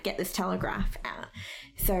camp, get this telegraph out.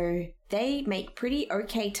 So they make pretty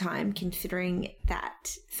okay time considering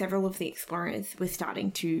that several of the explorers were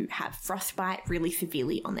starting to have frostbite really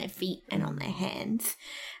severely on their feet and on their hands.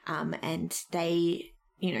 And they,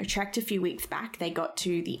 trekked a few weeks back. They got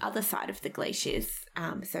to the other side of the glaciers,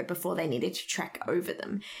 so before they needed to trek over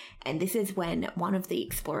them. And this is when one of the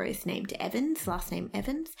explorers named Evans, last name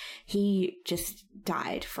Evans, he just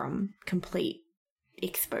died from complete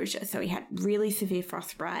exposure. So he had really severe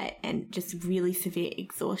frostbite and just really severe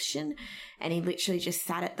exhaustion. And he literally just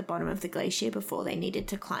sat at the bottom of the glacier before they needed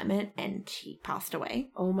to climb it, and he passed away.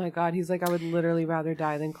 Oh my God. He's like, I would literally rather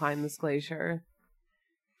die than climb this glacier.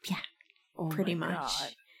 Yeah. Oh pretty my much.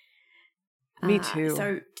 God. Me too.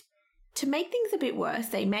 So to make things a bit worse,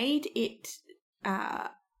 they made it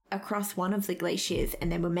across one of the glaciers,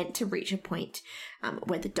 and they were meant to reach a point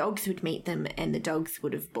where the dogs would meet them, and the dogs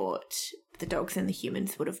and the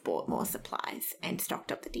humans would have bought more supplies and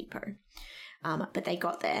stocked up the depot. But they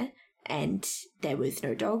got there, and there was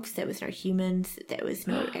no dogs, there was no humans, there was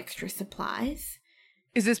no extra supplies.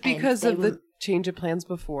 Is this because of the change of plans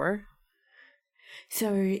before?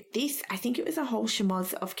 So this, I think it was a whole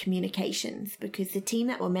schmoz of communications, because the team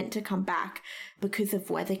that were meant to come back, because of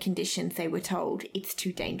weather conditions, they were told it's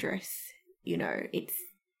too dangerous. It's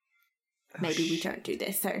maybe we don't do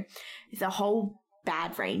this. So it's a whole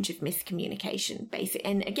bad range of miscommunication, basically.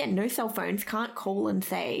 And again, no cell phones, can't call and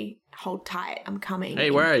say, hold tight, I'm coming.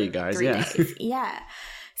 Hey, where are you guys? 3 Yeah. days. Yeah.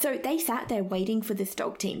 So they sat there waiting for this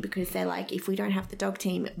dog team, because they're like, if we don't have the dog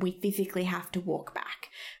team, we physically have to walk back,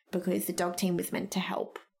 because the dog team was meant to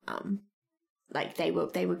help. They were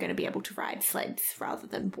going to be able to ride sleds rather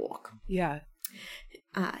than walk. Yeah.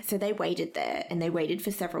 So they waited there, and they waited for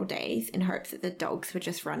several days in hopes that the dogs were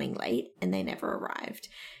just running late, and they never arrived.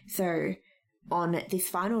 So on this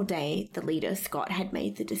final day, the leader, Scott, had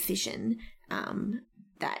made the decision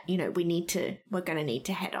that, we're going to need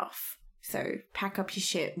to head off. So pack up your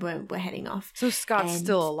shit, we're heading off. So Scott's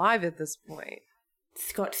still alive at this point.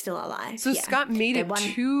 Scott's still alive. So yeah. Scott made it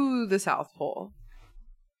to the South Pole.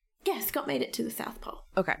 Yeah, Scott made it to the South Pole.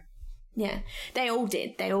 Okay. Yeah, they all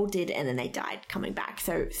did, and then they died coming back.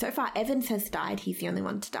 So far, Evans has died. He's the only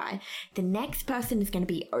one to die. The next person is going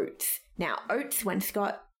to be Oates. Now, Oates, when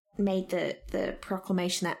Scott made the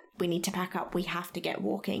proclamation that we need to pack up, we have to get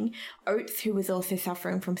walking, Oates, who was also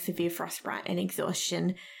suffering from severe frostbite and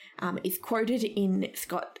exhaustion, is quoted in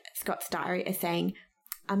Scott's diary as saying,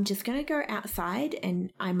 I'm just going to go outside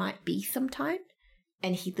and I might be sometime.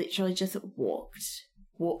 And he literally just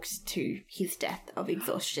walked to his death of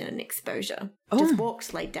exhaustion and exposure. Just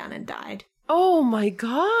walked, laid down and died. Oh my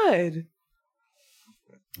God.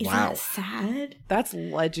 Isn't that sad? That's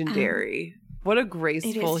legendary. What a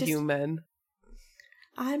graceful human.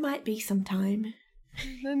 I might be sometime.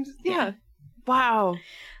 And, yeah. Wow.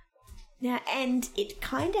 Yeah, and it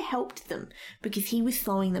kind of helped them because he was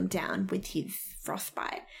slowing them down with his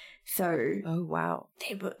frostbite. So, oh wow,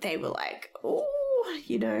 they were like, oh,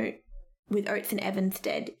 with Oates and Evans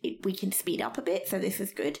dead, we can speed up a bit. So this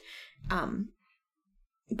is good.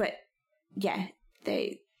 But yeah,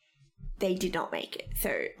 they did not make it.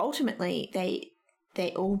 So ultimately,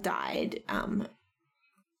 they all died.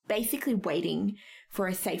 Basically waiting for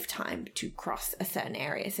a safe time to cross a certain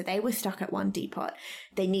area. So they were stuck at one depot.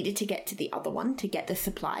 They needed to get to the other one to get the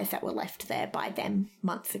supplies that were left there by them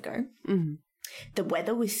months ago. Mm-hmm. The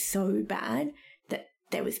weather was so bad that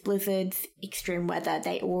there was blizzards, extreme weather.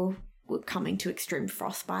 They all were coming to extreme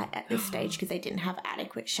frostbite at this stage because they didn't have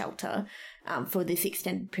adequate shelter for this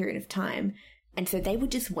extended period of time. And so they were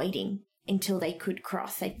just waiting until they could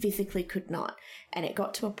cross. They physically could not. And it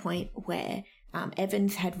got to a point where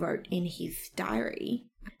Evans had wrote in his diary,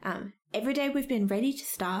 every day we've been ready to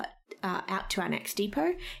start out to our next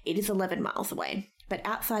depot. It is 11 miles away, but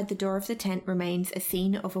outside the door of the tent remains a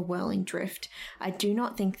scene of a whirling drift. I do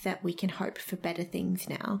not think that we can hope for better things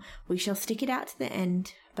now. We shall stick it out to the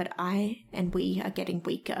end, but I and we are getting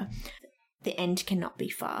weaker. The end cannot be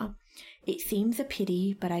far. It seems a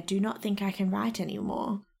pity, but I do not think I can write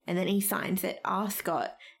anymore. And then he signs it, R.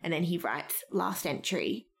 Scott, and then he writes last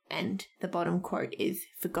entry. And the bottom quote is,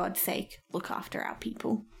 for God's sake, look after our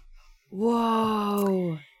people.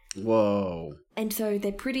 Whoa. And so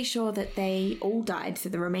they're pretty sure that they all died. So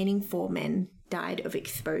the remaining 4 men died of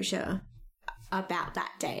exposure about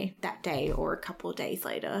that day or a couple of days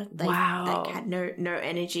later. They had no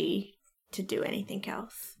energy to do anything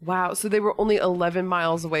else. Wow. So they were only 11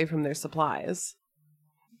 miles away from their supplies.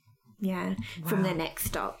 Yeah, from their next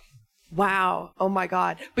stop. Wow. Oh my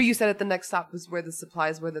God. But you said at the next stop was where the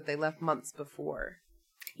supplies were that they left months before.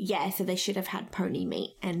 Yeah, so they should have had pony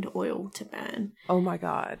meat and oil to burn. Oh my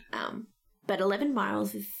God. But 11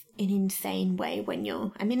 miles is an insane way when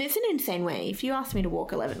you're... I mean, it's an insane way. If you asked me to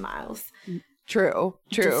walk 11 miles... True.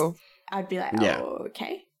 I'd be like, Yeah. oh,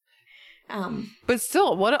 okay. But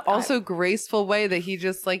still, what an also graceful way that he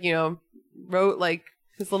just, like, you know, wrote, like,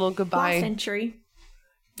 his little goodbye. Last century.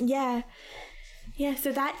 Yeah. Yeah,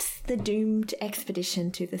 so that's the doomed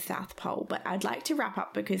expedition to the South Pole. But I'd like to wrap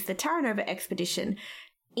up because the Terra Nova expedition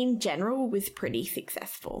in general was pretty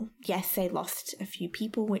successful. Yes, they lost a few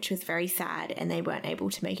people, which was very sad, and they weren't able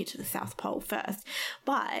to make it to the South Pole first.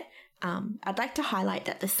 But I'd like to highlight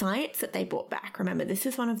that the science that they brought back, remember, this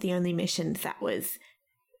is one of the only missions that was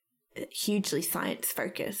hugely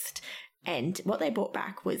science-focused, and what they brought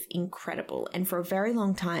back was incredible. And for a very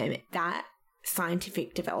long time, that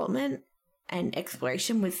scientific development and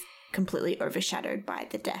exploration was completely overshadowed by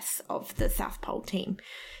the deaths of the South Pole team.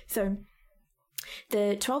 So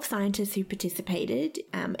the 12 scientists who participated,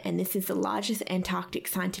 and this is the largest Antarctic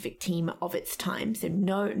scientific team of its time, so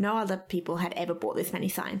no other people had ever brought this many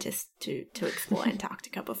scientists to explore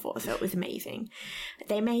Antarctica before, so it was amazing.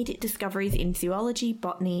 They made discoveries in zoology,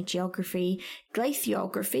 botany, geography,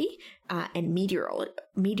 glaciography, and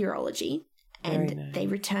meteorology. And they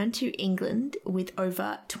returned to England with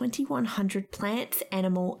over 2,100 plants,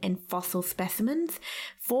 animal, and fossil specimens,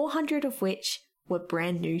 400 of which were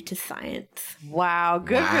brand new to science. Wow,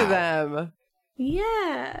 good for them.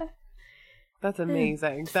 Yeah. That's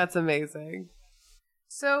amazing. That's amazing.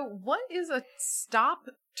 So, what is a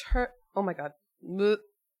oh my God.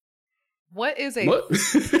 What is a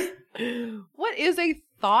what is a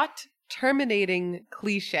thought terminating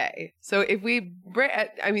cliche? So if we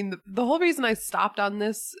I mean the whole reason I stopped on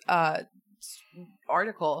this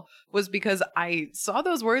article was because I saw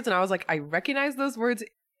those words and I was like, I recognize those words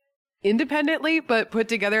independently, but put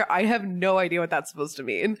together I have no idea what that's supposed to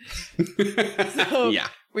mean. So yeah,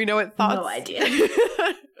 we know what thoughts. No idea.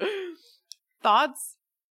 Thoughts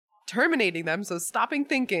terminating them, so stopping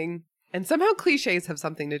thinking, and somehow cliches have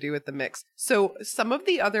something to do with the mix. So some of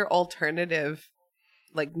the other alternative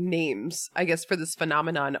like names, I guess, for this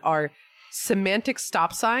phenomenon are semantic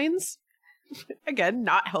stop signs. Again,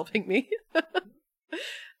 not helping me.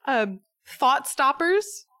 Thought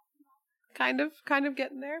stoppers, kind of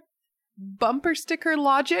getting there. Bumper sticker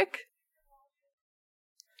logic.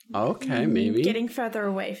 Okay, maybe. Getting further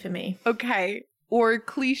away for me. Okay. Or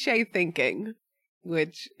cliche thinking,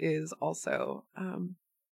 which is also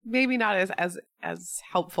maybe not as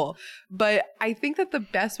helpful. But I think that the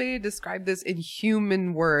best way to describe this in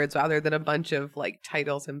human words, rather than a bunch of like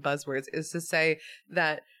titles and buzzwords, is to say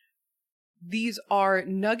that these are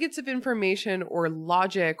nuggets of information or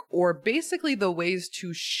logic, or basically the ways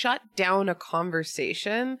to shut down a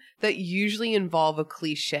conversation that usually involve a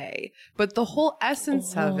cliche. But the whole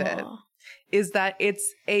essence of it is that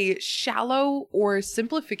it's a shallow or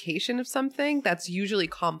simplification of something that's usually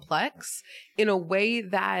complex in a way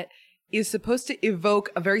that is supposed to evoke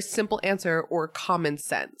a very simple answer or common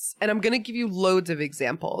sense. And I'm going to give you loads of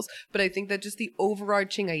examples, but I think that just the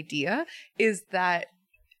overarching idea is that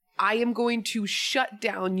I am going to shut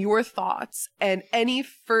down your thoughts and any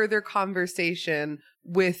further conversation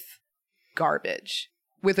with garbage,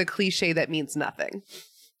 with a cliche that means nothing.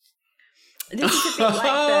 This is a bit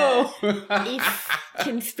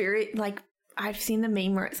like like I've seen the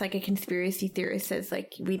meme where it's like a conspiracy theorist says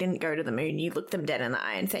like, we didn't go to the moon. You look them dead in the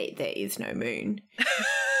eye and say there is no moon.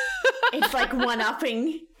 It's like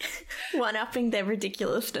one-upping their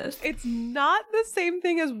ridiculousness. It's not the same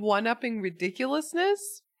thing as one-upping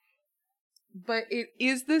ridiculousness, but it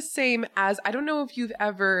is the same as, I don't know if you've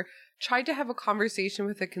ever tried to have a conversation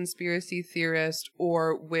with a conspiracy theorist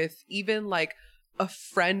or with even like a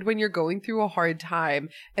friend when you're going through a hard time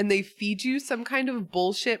and they feed you some kind of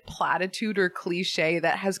bullshit platitude or cliche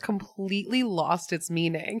that has completely lost its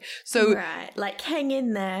meaning. So right, like hang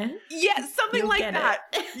in there. Yeah, something You'll like that.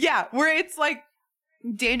 Yeah, where it's like,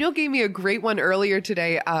 Daniel gave me a great one earlier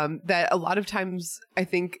today that a lot of times I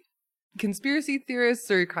think conspiracy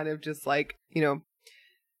theorists are kind of just like, you know,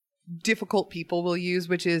 difficult people will use,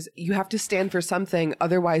 which is you have to stand for something,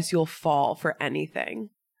 otherwise you'll fall for anything.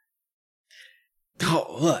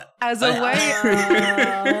 Oh, what? As a way,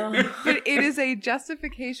 but it is a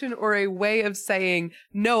justification or a way of saying,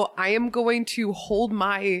 no, I am going to hold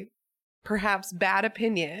my perhaps bad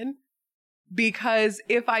opinion because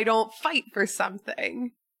if I don't fight for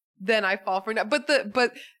something, then I fall for it.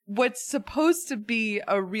 But what's supposed to be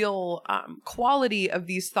a real quality of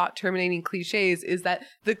these thought terminating cliches is that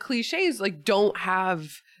the cliches like don't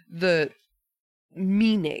have the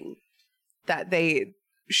meaning that they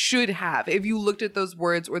should have if you looked at those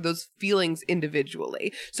words or those feelings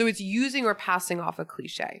individually. So it's using or passing off a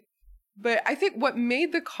cliche. But I think what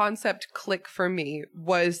made the concept click for me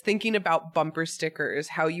was thinking about bumper stickers,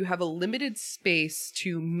 how you have a limited space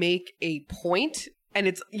to make a point, and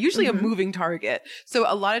it's usually a moving target. So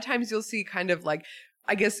a lot of times you'll see kind of like,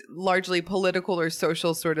 I guess, largely political or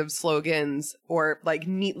social sort of slogans or like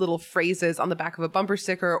neat little phrases on the back of a bumper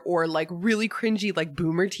sticker, or like really cringy like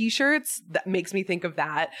boomer t-shirts. That makes me think of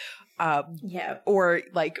that. Or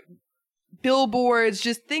like billboards,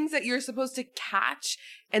 just things that you're supposed to catch,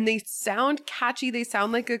 and they sound catchy. They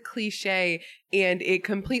sound like a cliche, and it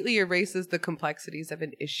completely erases the complexities of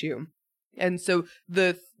an issue. And so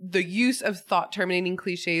the use of thought terminating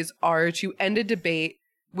cliches are to end a debate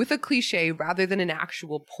with a cliche rather than an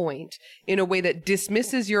actual point in a way that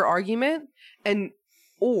dismisses your argument and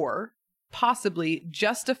or possibly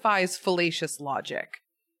justifies fallacious logic.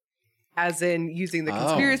 As in using the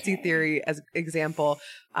conspiracy theory as example,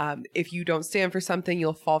 if you don't stand for something,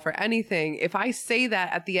 you'll fall for anything. If I say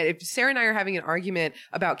that at the end, if Sarah and I are having an argument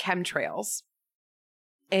about chemtrails,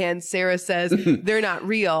 and Sarah says they're not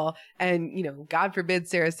real, and, you know, God forbid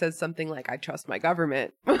Sarah says something like, I trust my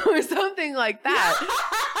government, or something like that.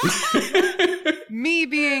 Me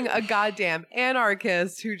being a goddamn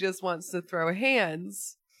anarchist who just wants to throw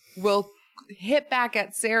hands will hit back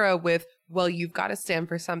at Sarah with, well, you've got to stand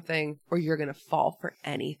for something or you're going to fall for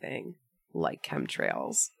anything, like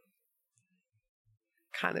chemtrails.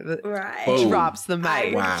 Kind of drops the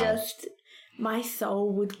mic. My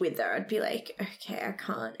soul would wither. I'd be like, okay, I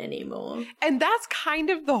can't anymore. And that's kind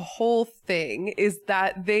of the whole thing, is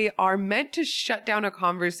that they are meant to shut down a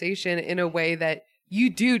conversation in a way that you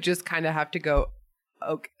do just kind of have to go,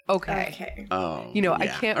 okay. Oh, you know, I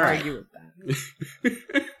can't argue with that.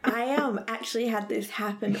 I actually had this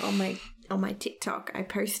happen on my TikTok. I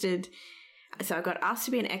posted, so I got asked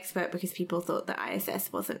to be an expert because people thought that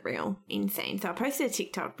ISS wasn't real. Insane. So I posted a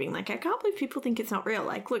TikTok being like, I can't believe people think it's not real.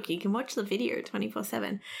 Like, look, you can watch the video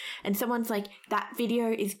 24/7. And someone's like, that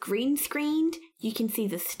video is green screened. You can see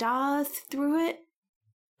the stars through it.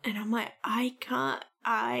 And I'm like,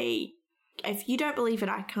 if you don't believe it,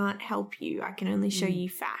 I can't help you. I can only show you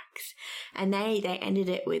facts. And they ended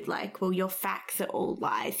it with like, well, your facts are all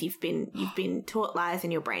lies. You've been taught lies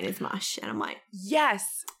and your brain is mush. And I'm like,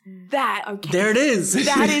 yes, that. Okay. There it is.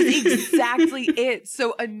 That is exactly it.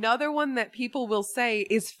 So another one that people will say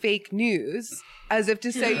is fake news, as if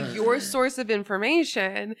to say your source of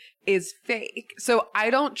information is fake. So I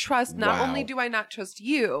don't trust, not only do I not trust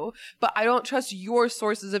you, but I don't trust your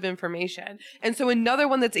sources of information. And so another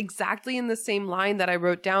one that's exactly in the same line that I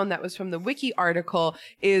wrote down that was from the Wiki article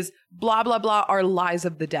is blah, blah, blah are lies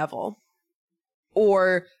of the devil.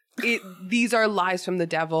 Or these are lies from the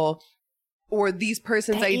devil. Or these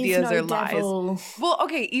person's ideas are lies. Well,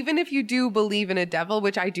 okay, even if you do believe in a devil,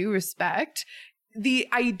 which I do respect, the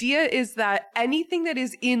idea is that anything that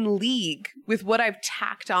is in league with what I've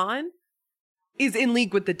tacked on is in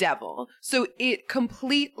league with the devil. So it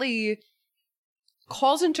completely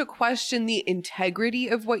calls into question the integrity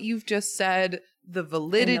of what you've just said, the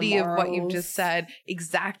validity of what you've just said.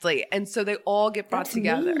 Exactly. And so they all get brought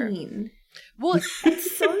together. Mean. Well,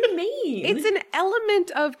 it's so mean. It's an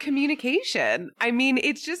element of communication. I mean,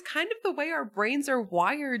 it's just kind of the way our brains are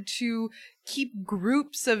wired to keep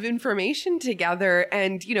groups of information together.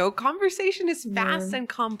 And, you know, conversation is fast and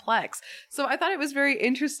complex. So I thought it was very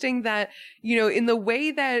interesting that, you know, in the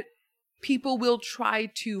way that people will try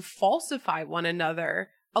to falsify one another,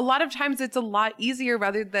 a lot of times it's a lot easier,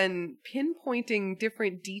 rather than pinpointing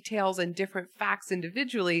different details and different facts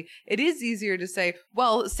individually. It is easier to say,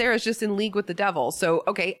 well, Sarah's just in league with the devil. So,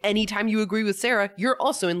 okay, anytime you agree with Sarah, you're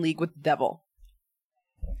also in league with the devil.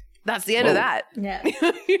 That's the end of that. Yeah.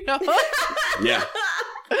 You know? Yeah.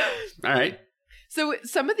 All right. So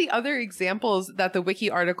some of the other examples that the Wiki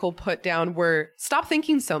article put down were, stop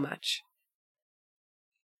thinking so much.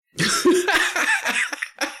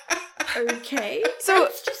 Okay. So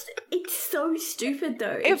it's so stupid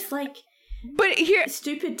though. It's like, but here,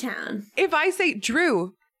 stupid town. If I say,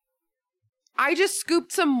 Drew, I just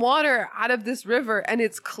scooped some water out of this river and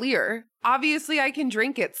it's clear. Obviously I can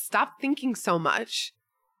drink it. Stop thinking so much.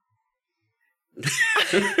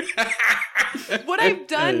 What I've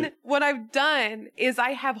done is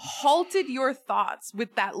I have halted your thoughts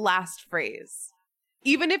with that last phrase.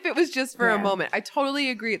 Even if it was just for a moment. I totally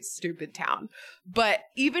agree it's stupid town. But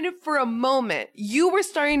even if for a moment you were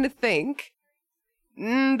starting to think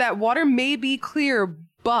that water may be clear,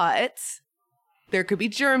 but there could be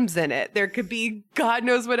germs in it. There could be God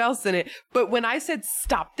knows what else in it. But when I said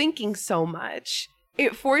stop thinking so much,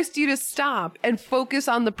 it forced you to stop and focus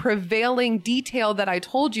on the prevailing detail that I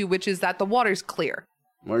told you, which is that the water's clear.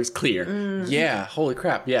 Water's clear. Yeah. Holy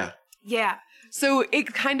crap. Yeah. Yeah. So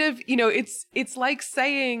it kind of, it's like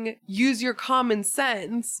saying use your common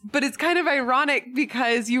sense, but it's kind of ironic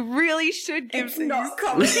because you really should give It's not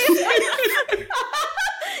common sense.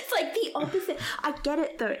 It's like the opposite. I get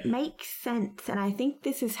it though. It makes sense. And I think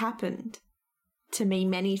this has happened to me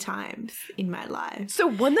many times in my life. So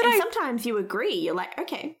one that and sometimes you agree. You're like,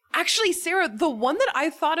 okay. Actually, Sarah, the one that I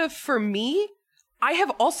thought of for me, I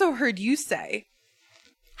have also heard you say.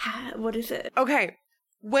 What is it? Okay.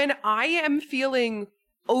 When I am feeling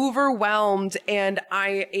overwhelmed and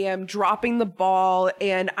I am dropping the ball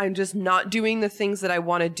and I'm just not doing the things that I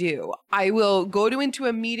want to do, I will go into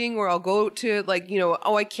a meeting or I'll go to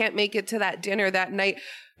I can't make it to that dinner that night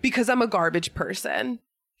because I'm a garbage person.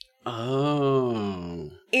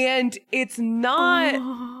 Oh. And it's not,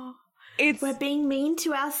 we're being mean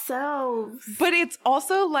to ourselves. But it's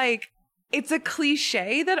also like, it's a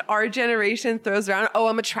cliche that our generation throws around. Oh,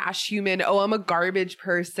 I'm a trash human. Oh, I'm a garbage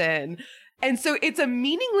person. And so it's a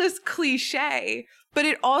meaningless cliche, but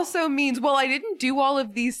it also means, well, I didn't do all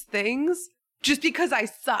of these things just because I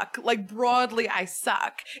suck. Like broadly, I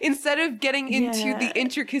suck. Instead of getting into the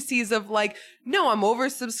intricacies of like, no, I'm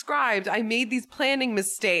oversubscribed. I made these planning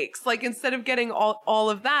mistakes. Like instead of getting all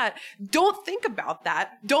of that, don't think about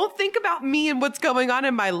that. Don't think about me and what's going on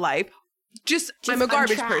in my life. Just I'm a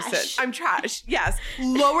garbage person. I'm trash. Yes.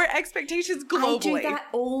 Lower expectations globally. I do that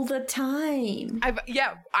all the time.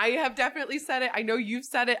 I have definitely said it. I know you've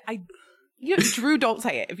said it. Drew, don't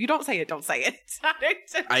say it. If you don't say it, don't say it.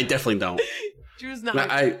 I definitely don't. Drew's not.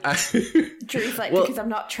 Drew's like, because I'm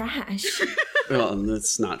not trash. Well,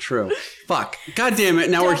 that's not true. Fuck. God damn it.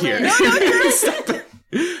 Now we're here. Stop it.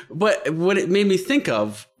 But what it made me think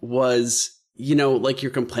of was, like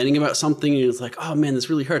you're complaining about something and it's like, oh man,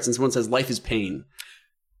 this really hurts. And someone says life is pain.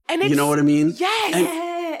 And you know what I mean? Yes.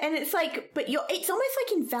 And it's like, but it's almost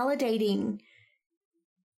like invalidating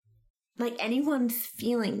like anyone's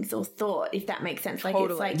feelings or thought, if that makes sense. Like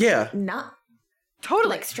totally. It's like, nah.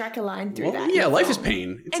 Totally. Like strike a line through that. Yeah, life is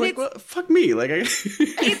pain. It's like, well, fuck me. Like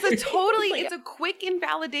it's a quick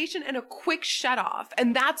invalidation and a quick shut off.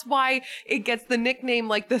 And that's why it gets the nickname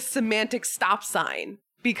like the semantic stop sign.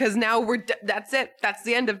 Because now that's it. That's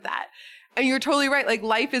the end of that. And you're totally right. Like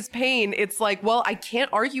life is pain. It's like, well, I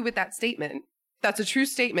can't argue with that statement. That's a true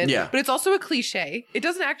statement. Yeah. But it's also a cliche. It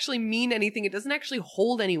doesn't actually mean anything. It doesn't actually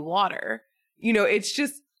hold any water. It's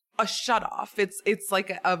just a shut off. It's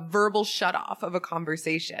like a verbal shut off of a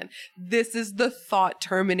conversation. This is the thought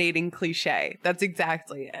terminating cliche. That's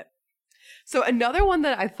exactly it. So another one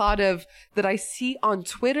that I thought of that I see on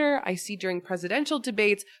Twitter, I see during presidential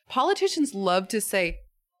debates, politicians love to say,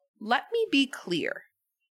 let me be clear,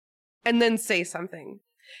 and then say something.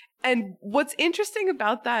 And what's interesting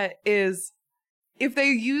about that is if they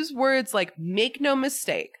use words like make no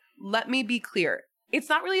mistake, let me be clear, it's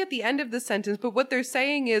not really at the end of the sentence, but what they're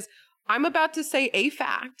saying is I'm about to say a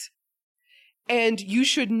fact and you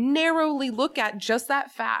should narrowly look at just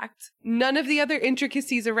that fact, none of the other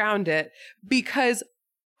intricacies around it, because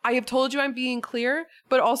I have told you I'm being clear,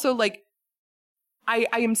 but also like I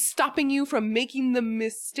am stopping you from making the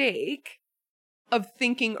mistake of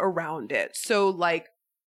thinking around it. So like,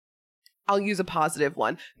 I'll use a positive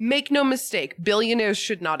one. Make no mistake, billionaires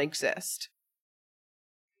should not exist.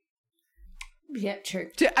 Yeah,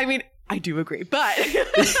 true. I mean, I do agree, but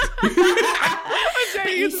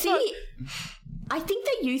you see, I think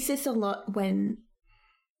they use this a lot when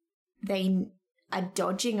they are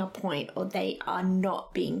dodging a point or they are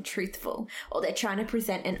not being truthful or they're trying to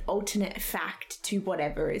present an alternate fact to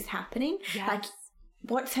whatever is happening. Yes. Like,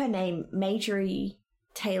 what's her name? Marjorie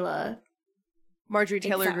Taylor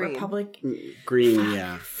Greene. Green,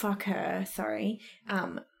 yeah. Fuck her, sorry.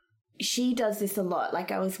 She does this a lot.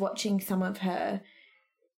 Like, I was watching some of her,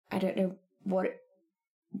 I don't know what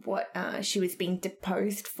she was being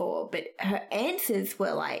deposed for, but her answers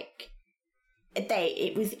were like,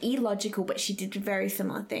 it was illogical, but she did a very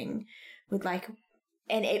similar thing with like,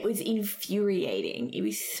 and it was infuriating. It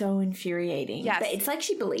was so infuriating. Yes. But it's like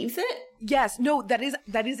she believes it. Yes. No, that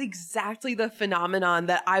is exactly the phenomenon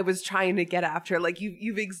that I was trying to get after. Like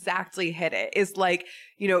you've exactly hit it. It's like,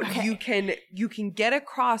 okay. you can get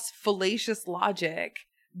across fallacious logic,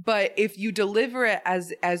 but if you deliver it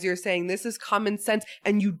as you're saying, this is common sense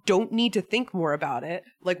and you don't need to think more about it.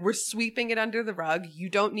 Like we're sweeping it under the rug. You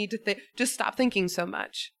don't need to think, just stop thinking so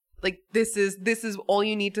much. Like this is all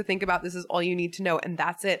you need to think about. This is all you need to know. And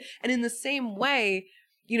that's it. And in the same way,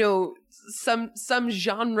 some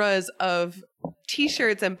genres of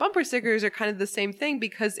t-shirts and bumper stickers are kind of the same thing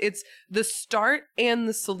because it's the start and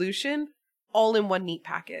the solution all in one neat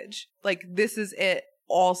package. Like, this is it,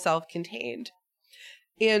 all self-contained.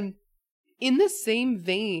 And in the same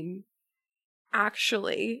vein,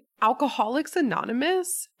 actually, Alcoholics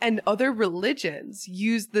Anonymous and other religions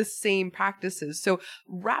use the same practices. So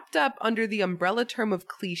wrapped up under the umbrella term of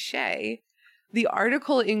cliche, the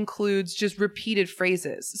article includes just repeated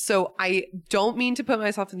phrases. So I don't mean to put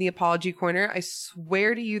myself in the apology corner. I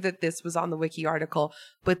swear to you that this was on the wiki article,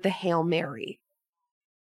 but the Hail Mary.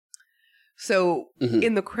 So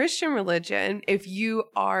in the Christian religion, if you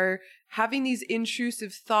are having these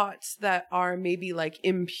intrusive thoughts that are maybe like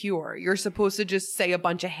impure, you're supposed to just say a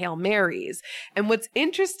bunch of Hail Marys. And what's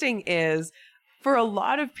interesting is, for a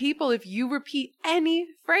lot of people, if you repeat any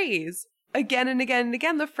phrase again and again and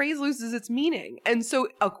again, the phrase loses its meaning. And so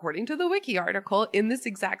according to the wiki article, in this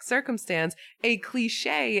exact circumstance, a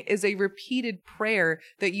cliche is a repeated prayer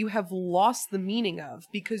that you have lost the meaning of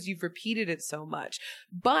because you've repeated it so much.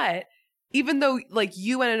 But even though like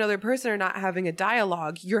you and another person are not having a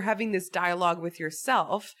dialogue, you're having this dialogue with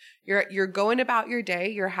yourself. You're going about your day.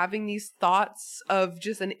 You're having these thoughts of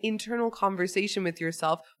just an internal conversation with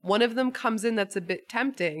yourself. One of them comes in that's a bit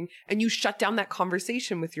tempting, and you shut down that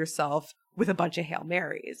conversation with yourself with a bunch of Hail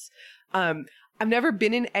Marys. I've never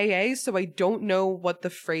been in AA, so I don't know what the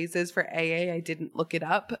phrase is for AA. I didn't look it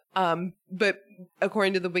up. But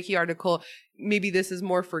according to the wiki article, maybe this is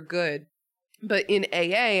more for good. But in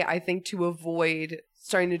AA, I think to avoid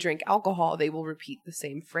starting to drink alcohol, they will repeat the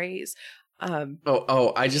same phrase. I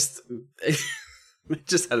just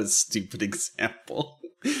had a stupid example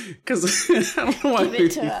because I don't know why you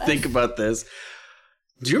think about this.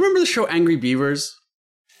 Do you remember the show Angry Beavers?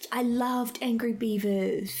 I loved Angry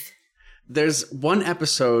Beavers. There's one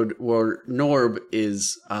episode where Norb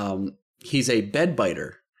is he's a bed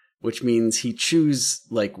biter, which means he chews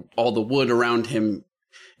like all the wood around him.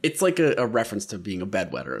 It's like a reference to being a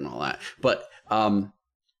bedwetter and all that. But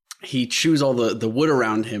he chews all the wood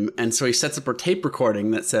around him. And so he sets up a tape recording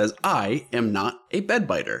that says, "I am not a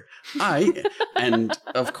bedbiter." And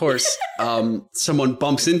of course, someone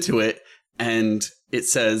bumps into it and it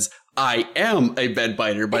says, "I am a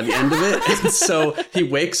bedbiter" by the end of it. And so he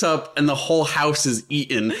wakes up and the whole house is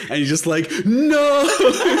eaten and he's just like, "No."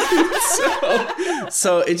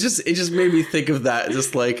 so it just made me think of that.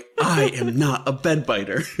 Just like, I am not a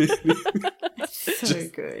bedbiter. So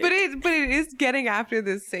good. But it is getting after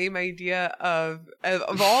the same idea of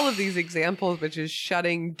all of these examples, which is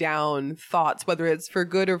shutting down thoughts, whether it's for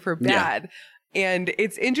good or for bad. Yeah. And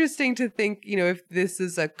it's interesting to think, if this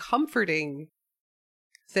is a comforting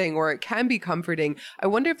thing, or it can be comforting. I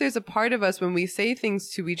wonder if there's a part of us when we say things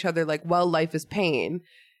to each other like, well, life is pain,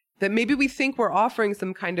 that maybe we think we're offering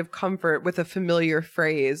some kind of comfort with a familiar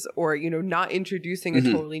phrase, or, not introducing a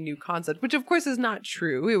totally new concept, which of course is not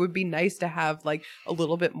true. It would be nice to have like a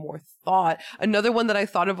little bit more thought. Another one that I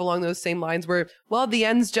thought of along those same lines were, well, the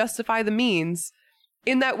ends justify the means.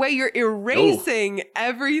 In that way, you're erasing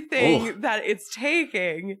everything that it's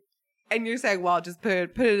taking. And you're saying, well, just put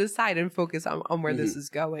it aside and focus on where this is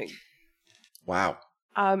going. Wow.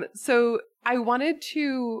 So I wanted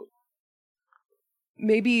to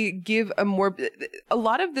maybe give a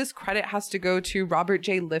lot of this credit has to go to Robert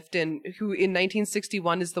J. Lifton, who in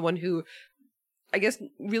 1961 is the one who, I guess,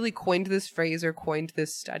 really coined this phrase or coined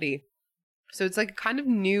this study. So it's like kind of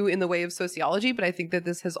new in the way of sociology, but I think that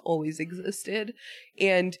this has always existed.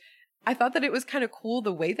 And I thought that it was kind of cool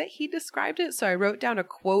the way that he described it. So I wrote down a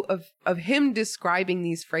quote of him describing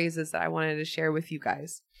these phrases that I wanted to share with you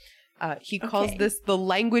guys. He calls this the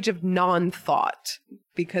language of non-thought,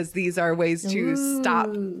 because these are ways to stop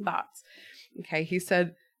thoughts. Okay, he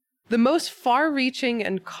said, "The most far-reaching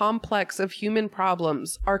and complex of human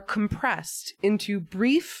problems are compressed into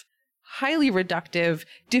brief, highly reductive,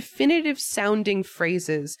 definitive-sounding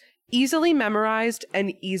phrases, easily memorized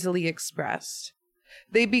and easily expressed.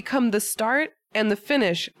 They become the start and the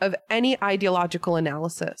finish of any ideological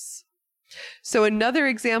analysis." So another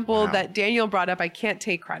example that Daniel brought up, I can't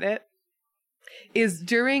take credit, is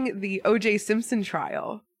during the O.J. Simpson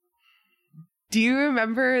trial. Do you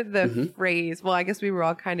remember the phrase? Well, I guess we were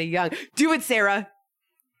all kind of young. Do it, Sarah.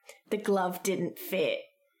 The glove didn't fit.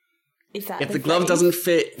 Is that if the glove doesn't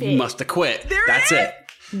fit, you must acquit. That's it.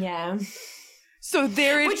 Yeah. So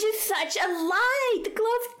there, which is such a lie. The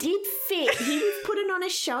glove did fit. He was putting on a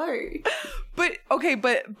show. But okay,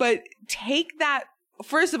 but take that.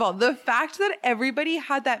 First of all, the fact that everybody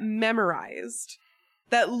had that memorized,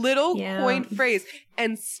 that little point phrase,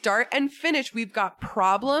 and start and finish. We've got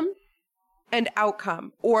problem and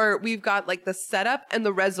outcome, or we've got like the setup and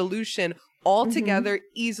the resolution all together,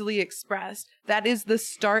 easily expressed. That is the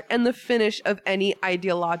start and the finish of any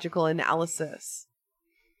ideological analysis.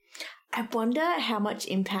 I wonder how much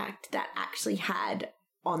impact that actually had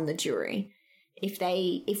on the jury.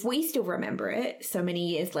 If we still remember it so many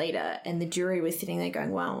years later and the jury was sitting there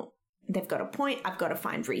going, well, they've got a point, I've got to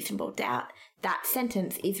find reasonable doubt. That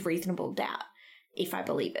sentence is reasonable doubt, if I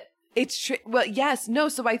believe it. It's true. Well, yes, no.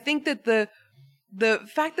 So I think that the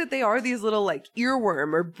fact that they are these little like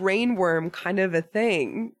earworm or brainworm kind of a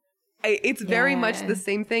thing, it's very much the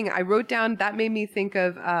same thing. I wrote down, that made me think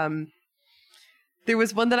of, there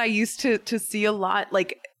was one that I used to see a lot.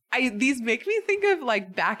 Like, these make me think of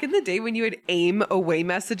like back in the day when you would aim away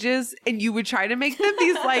messages and you would try to make them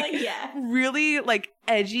these like really like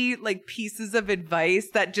edgy like pieces of advice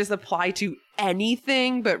that just apply to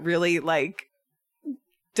anything, but really like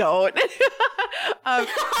don't.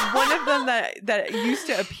 One of them that used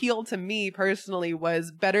to appeal to me personally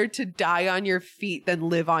was better to die on your feet than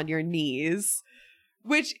live on your knees,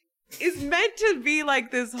 which is meant to be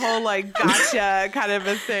like this whole like gotcha kind of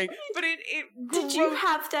a thing. But it did you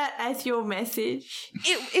have that as your message?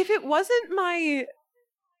 If it wasn't my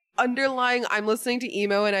underlying I'm listening to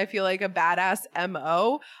emo and I feel like a badass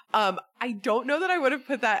MO, I don't know that I would have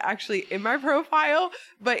put that actually in my profile,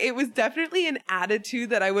 but it was definitely an attitude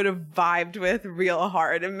that I would have vibed with real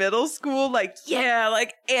hard in middle school. Like, yeah,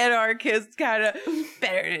 like anarchist kind of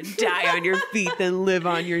better to die on your feet than live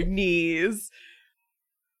on your knees.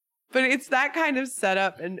 But it's that kind of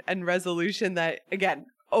setup and resolution that, again,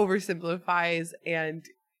 oversimplifies and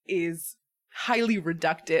is highly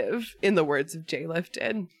reductive, in the words of Jay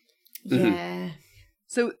Lifton. Yeah.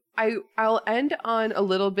 So I'll end on a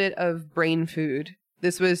little bit of brain food.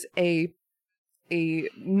 This was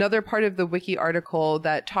another part of the wiki article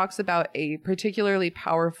that talks about a particularly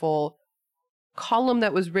powerful column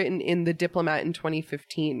that was written in The Diplomat in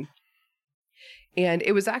 2015. And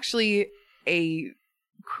it was actually a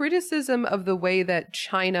criticism of the way that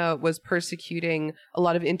China was persecuting a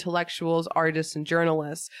lot of intellectuals, artists, and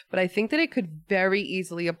journalists. But I think that it could very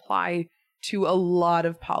easily apply to a lot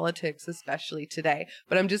of politics, especially today.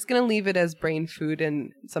 But I'm just going to leave it as brain food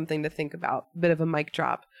and something to think about. A bit of a mic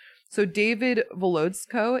drop. So David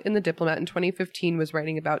Volodsko in The Diplomat in 2015 was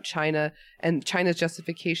writing about China and China's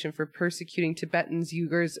justification for persecuting Tibetans,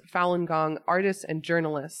 Uyghurs, Falun Gong, artists, and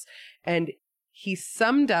journalists. And he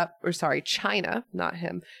summed up, China, not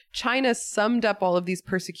him, China summed up all of these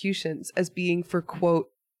persecutions as being for, quote,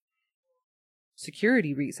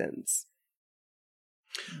 security reasons,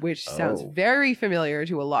 which sounds very familiar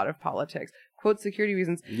to a lot of politics. Quote, security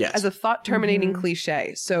reasons, as a thought-terminating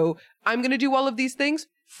cliche. So I'm going to do all of these things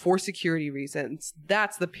for security reasons.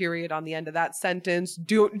 That's the period on the end of that sentence.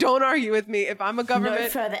 Don't argue with me. If I'm a government... No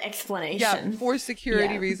further explanation. Yeah, for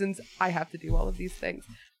security reasons, I have to do all of these things.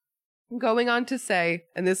 Going on to say,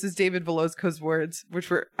 and this is David Volodsko's words, which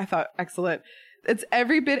were, I thought, excellent. It's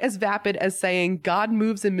every bit as vapid as saying God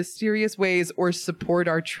moves in mysterious ways or support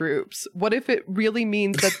our troops. What if it really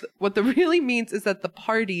means that what the really means is that the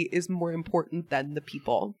party is more important than the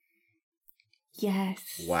people? Yes.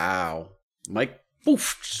 Wow. Mike,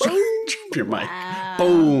 poof. Your mic.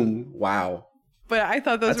 Boom. Wow. But I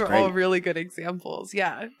thought those That's were great. all really good examples.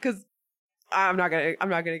 Yeah, because I'm not gonna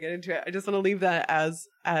get into it. I just want to leave that as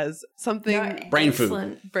something Brain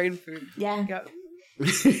food. Brain food. Yeah. Yep.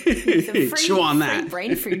 Chew on that. Free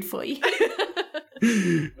brain food for you.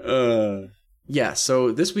 Yeah,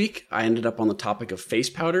 so this week I ended up on the topic of face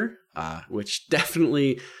powder, which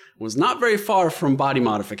definitely was not very far from body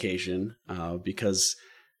modification, because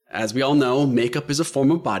as we all know, makeup is a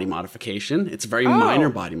form of body modification. It's a very minor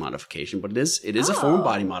body modification, but it is a form of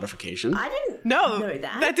body modification. I didn't know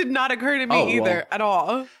that. That did not occur to me either at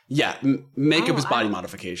all. Yeah, makeup is body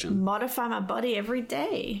modification. Modify my body every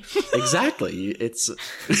day. Exactly. It's so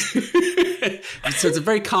it's a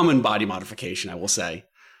very common body modification, I will say.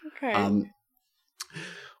 Okay.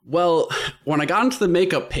 Well, when I got into the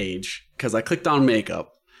makeup page, because I clicked on makeup,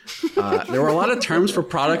 there were a lot of terms for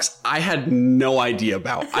products I had no idea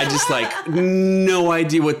about. I just no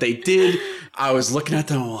idea what they did. I was looking at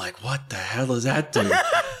them, I'm like, what the hell is that doing?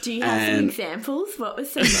 Do you have some examples? What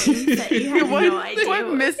was some names that you had no idea?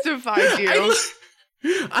 What mystified you?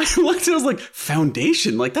 I looked and I was like,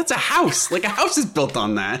 foundation? Like, that's a house. Like, a house is built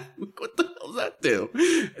on that. What the hell does that do?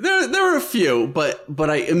 There were a few, but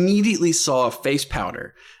I immediately saw face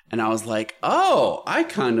powder. And I was like, oh, I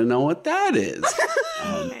kind of know what that is.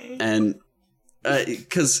 And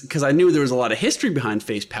because I knew there was a lot of history behind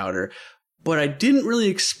face powder, but I didn't really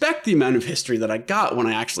expect the amount of history that I got when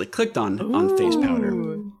I actually clicked on face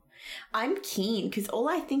powder. I'm keen because all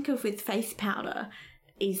I think of with face powder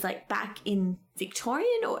is like back in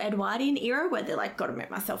Victorian or Edwardian era where they're like, gotta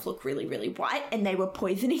make myself look really, really white, and they were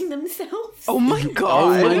poisoning themselves. Oh my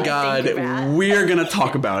god. Oh my god. We're going to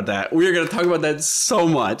talk about that. We're going to talk about that so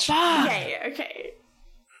much. Okay.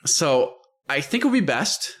 So I think it would be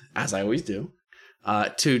best, as I always do,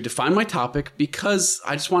 to define my topic because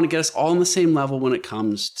I just want to get us all on the same level when it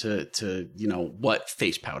comes to what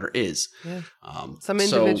face powder is. Yeah. Some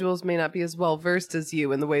individuals may not be as well versed as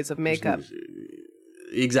you in the ways of makeup.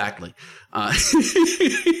 Exactly.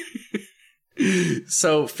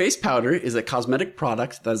 So face powder is a cosmetic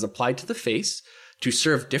product that is applied to the face to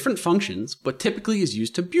serve different functions, but typically is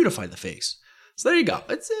used to beautify the face. So there you go.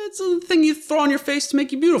 It's a thing you throw on your face to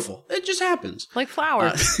make you beautiful. It just happens. Like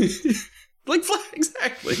flowers.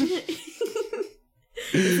 Exactly.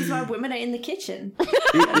 This is why women are in the kitchen.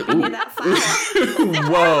 Near that flower.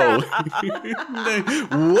 Whoa.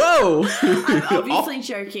 I'm obviously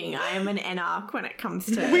joking. I am an anarch when it comes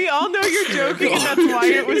to... We all know you're joking, and that's why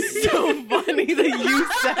it was so funny that you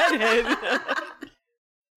said it.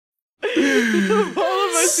 All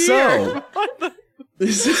of us here. What the...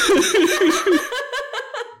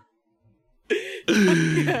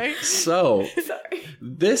 Okay. So, Sorry.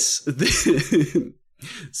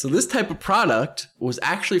 So this type of product was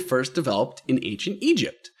actually first developed in ancient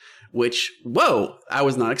Egypt, which, whoa, I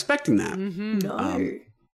was not expecting that. Mm-hmm. No.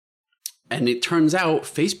 And it turns out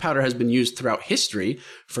face powder has been used throughout history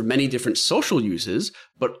for many different social uses,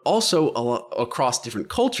 but also across different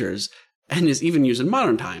cultures, and is even used in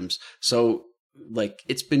modern times. So, like,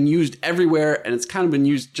 it's been used everywhere, and it's kind of been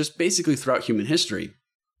used just basically throughout human history.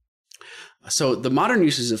 So the modern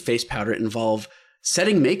uses of face powder involve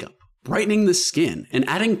setting makeup, brightening the skin, and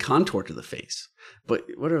adding contour to the face. But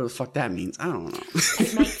whatever the fuck that means, I don't know.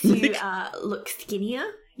 It makes you look skinnier.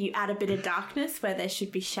 You add a bit of darkness where there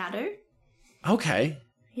should be shadow. Okay.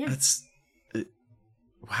 Yeah. That's...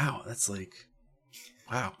 wow, that's like...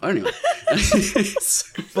 Wow. Anyway.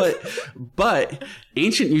 But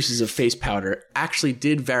ancient uses of face powder actually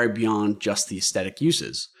did vary beyond just the aesthetic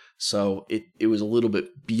uses. So it was a little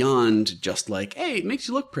bit beyond just like, hey, it makes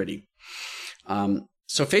you look pretty.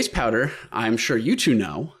 So face powder, I'm sure you two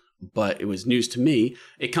know, but it was news to me.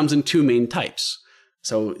 It comes in two main types.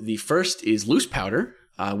 So the first is loose powder,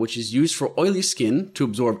 which is used for oily skin to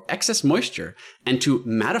absorb excess moisture and to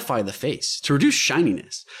mattify the face, to reduce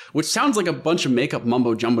shininess, which sounds like a bunch of makeup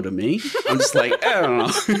mumbo jumbo to me. I'm just like, I don't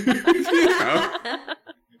know.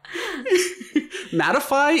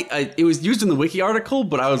 Mattify, it was used in the wiki article,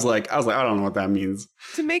 but I was like, I don't know what that means.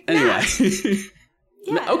 To make anyway.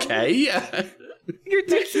 Yeah. Okay, yeah. It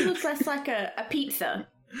makes you look less like a pizza.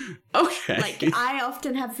 Okay. Like, I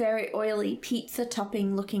often have very oily pizza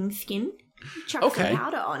topping looking skin. Chuck some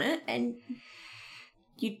powder on it and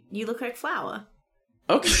you look like flour.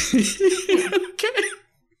 Okay. Okay.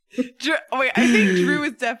 Wait, I think Drew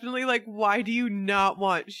is definitely like, why do you not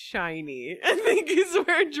want shiny? I think is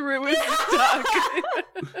where Drew is stuck.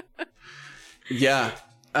 Yeah.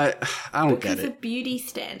 I don't get it. Because of beauty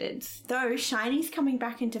standards. Though shiny's coming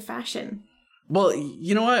back into fashion. Well,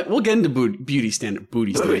 you know what? We'll get into booty standards.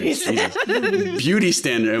 Beauty standards.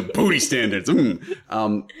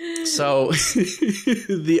 So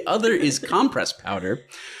the other is compress powder,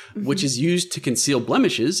 which is used to conceal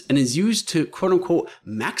blemishes and is used to, quote unquote,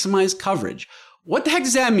 maximize coverage. What the heck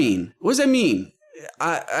does that mean? What does that mean?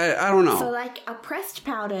 I don't know. So like a pressed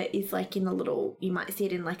powder is like in a little, you might see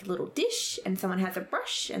it in like a little dish and someone has a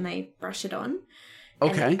brush and they brush it on.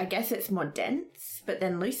 Okay. And I guess it's more dense, but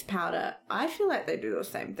then loose powder, I feel like they do the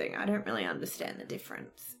same thing. I don't really understand the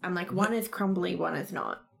difference. I'm like, one is crumbly, one is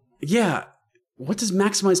not. Yeah. What does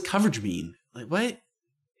maximize coverage mean? Like, what?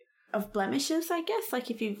 Of blemishes, I guess. Like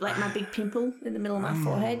if you like my big pimple in the middle of my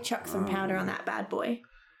forehead, chuck some powder on that bad boy.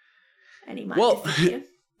 And he might disappear.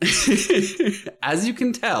 As you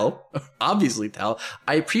can tell, obviously tell,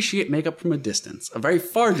 I appreciate makeup from a distance. A very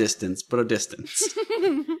far distance, but a distance.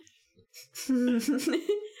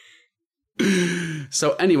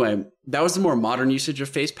 So anyway, that was the more modern usage of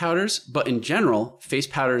face powders, but in general, face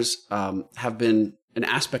powders have been an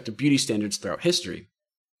aspect of beauty standards throughout history.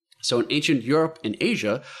 So in ancient Europe and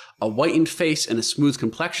Asia, a whitened face and a smooth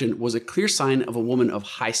complexion was a clear sign of a woman of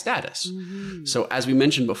high status. Mm-hmm. So as we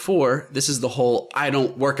mentioned before, this is the whole I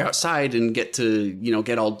don't work outside and get to,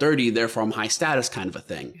 get all dirty, therefore I'm high status kind of a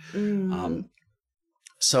thing. Mm-hmm.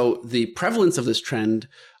 So the prevalence of this trend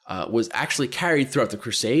was actually carried throughout the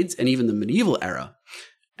Crusades and even the medieval era.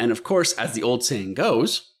 And of course, as the old saying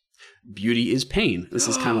goes, beauty is pain. This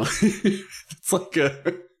is kind of, it's like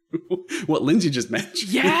what Lindsay just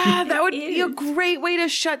mentioned. Yeah, that would be a great way to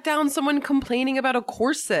shut down someone complaining about a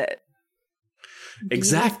corset.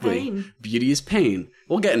 Exactly. pain. Beauty is pain.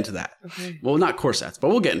 We'll get into that. Okay. Well, not corsets, but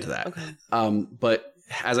we'll get into that. Okay. But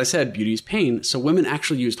as I said, beauty is pain. So women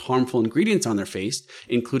actually used harmful ingredients on their face,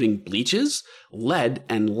 including bleaches, lead,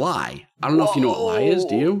 and lye. I don't know if you know what lye is.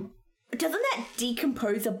 Do you? Doesn't that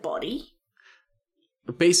decompose a body?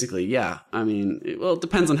 Basically, yeah. I mean, it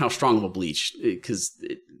depends on how strong of a bleach, because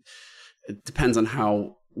it depends on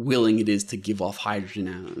how willing it is to give off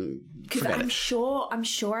hydrogen. Because I'm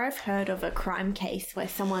sure I've heard of a crime case where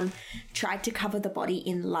someone tried to cover the body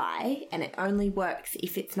in lye, and it only works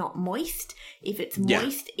if it's not moist. If it's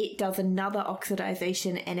moist, it does another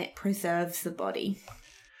oxidization and it preserves the body.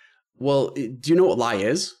 Well, do you know what lye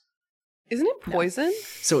is? Isn't it poison?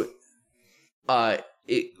 So,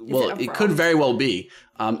 it could very well be.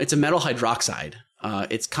 It's a metal hydroxide.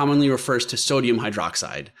 It's commonly refers to sodium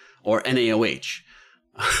hydroxide, or NaOH.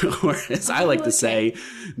 Or as I like to say,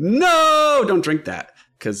 no, don't drink that,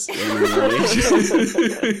 because it's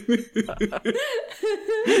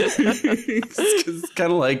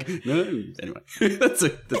kind of like, no. Anyway, that's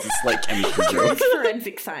a slight chemistry joke.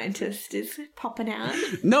 Forensic scientist is popping out.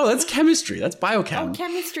 No, that's chemistry. That's biochem. Oh,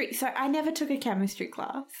 chemistry. So I never took a chemistry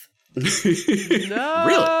class. No.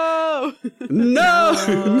 Really? No.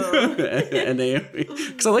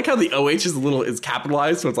 Because I like how the OH is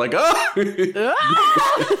capitalized, so it's like, oh. No.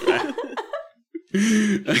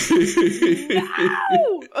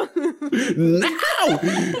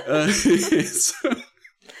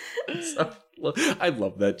 I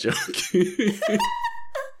love that joke.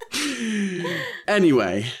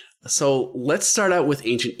 Anyway, so let's start out with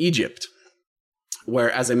ancient Egypt,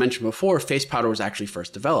 where, as I mentioned before, face powder was actually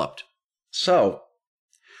first developed. So,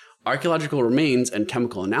 archaeological remains and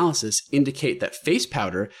chemical analysis indicate that face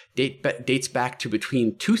powder dates back to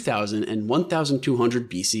between 2000 and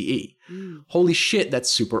 1200 BCE. Holy shit,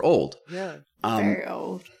 that's super old. Yeah. Very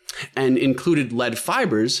old. And included lead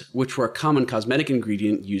fibers, which were a common cosmetic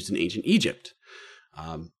ingredient used in ancient Egypt.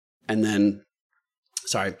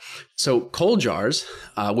 So coal jars,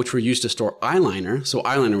 which were used to store eyeliner. So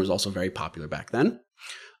eyeliner was also very popular back then.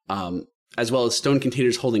 As well as stone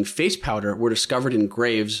containers holding face powder were discovered in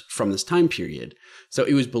graves from this time period. So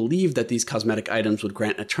it was believed that these cosmetic items would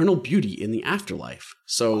grant eternal beauty in the afterlife.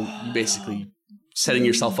 So you basically setting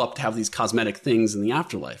yourself up to have these cosmetic things in the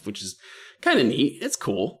afterlife, which is kind of neat. It's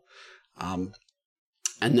cool. And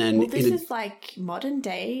then this is like modern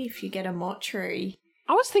day if you get a mortuary.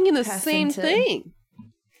 I was thinking the same thing.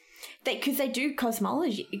 Because they do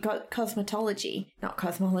cosmetology, not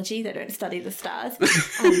cosmology. They don't study the stars.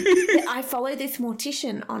 I follow this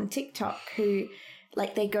mortician on TikTok who,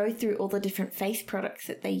 they go through all the different face products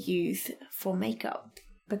that they use for makeup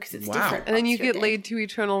because it's different. And then you get laid to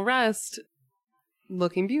eternal rest,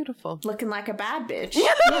 looking beautiful, looking like a bad bitch.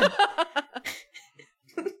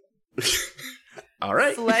 All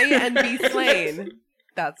right, slay and be slain.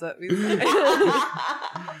 That's what we say.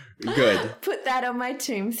 Good. Put that on my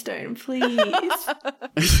tombstone, please.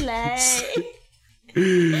 Slay.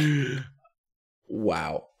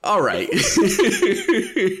 Wow. All right.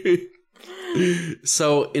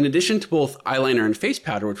 So, in addition to both eyeliner and face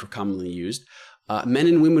powder, which were commonly used, men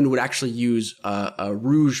and women would actually use a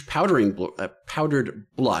rouge powdered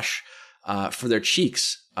blush for their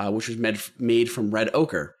cheeks, which was made from red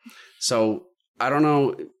ochre. So, I don't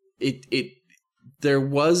know. There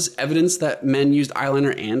was evidence that men used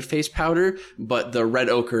eyeliner and face powder, but the red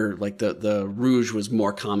ochre, the rouge, was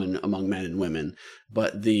more common among men and women.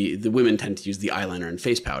 But the women tend to use the eyeliner and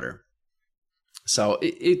face powder. So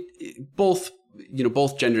both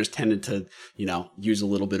genders tended to use a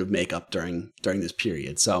little bit of makeup during this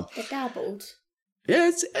period. So they dabbled.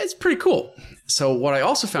 Yeah, it's pretty cool. So what I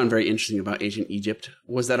also found very interesting about ancient Egypt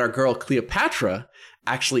was that our girl Cleopatra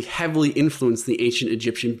actually heavily influenced the ancient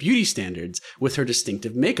Egyptian beauty standards with her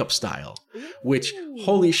distinctive makeup style, which,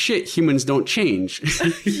 holy shit, humans don't change.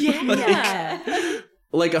 Yeah.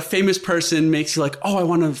 Like a famous person makes you oh, I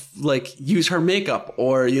want to use her makeup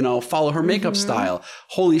or, follow her makeup style.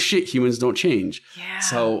 Holy shit, humans don't change. Yeah.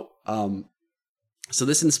 So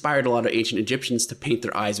this inspired a lot of ancient Egyptians to paint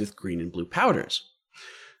their eyes with green and blue powders.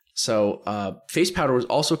 So face powder was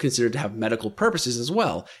also considered to have medical purposes as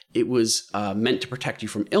well. It was meant to protect you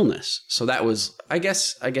from illness. So that was, I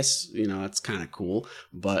guess, it's kind of cool,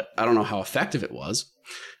 but I don't know how effective it was.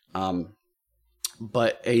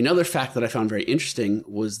 But another fact that I found very interesting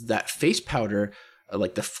was that face powder,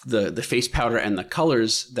 the face powder and the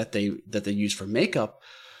colors that they use for makeup,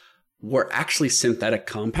 were actually synthetic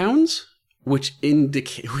compounds, which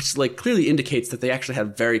like clearly indicates that they actually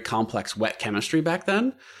had very complex wet chemistry back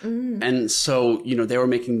then. And so, you know, they were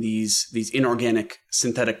making these inorganic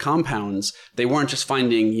synthetic compounds. They weren't just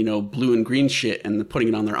finding, you know, blue and green shit and putting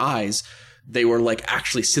it on their eyes. They were like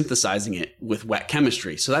actually synthesizing it with wet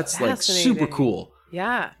chemistry. So that's like super cool.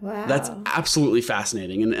 Yeah. Wow. That's absolutely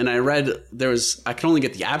fascinating. And I read I could only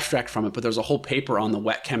get the abstract from it, but there was a whole paper on the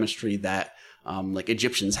wet chemistry that like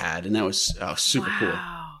Egyptians had. And that was super cool.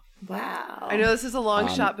 Wow. I know this is a long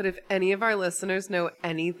shot, but if any of our listeners know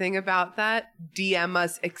anything about that, DM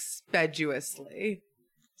us expeditiously.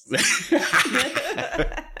 That's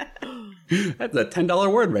a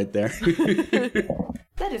 $10 word right there.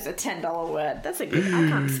 That is a $10 word. That's a good. I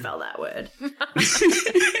can't spell that word.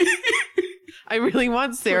 I really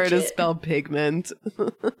want Sarah to Legit. spell pigment.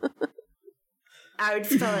 I would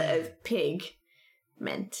spell it as pig.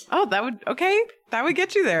 Meant. Oh, that would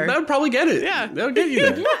get you there. That would probably get it. Yeah. That would get you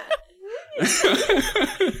there.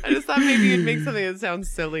 I just thought maybe you'd make something that sounds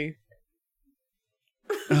silly.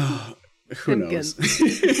 Who knows?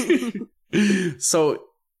 So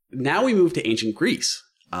now we move to ancient Greece,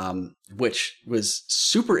 which was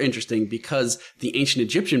super interesting because the ancient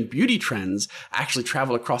Egyptian beauty trends actually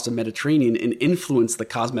traveled across the Mediterranean and influenced the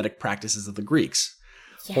cosmetic practices of the Greeks.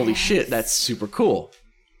 Yes. Holy shit, that's super cool.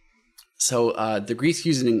 So the Greeks,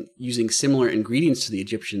 using similar ingredients to the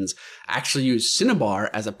Egyptians, actually used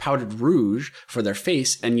cinnabar as a powdered rouge for their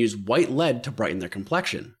face and used white lead to brighten their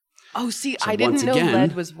complexion. Oh, see, So I didn't once know again-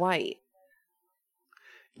 lead was white.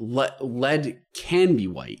 Lead can be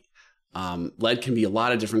white. Lead can be a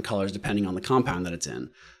lot of different colors depending on the compound that it's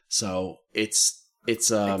in. So it's It's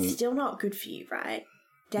still not good for you, right?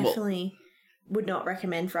 Definitely would not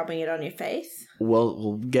recommend rubbing it on your face.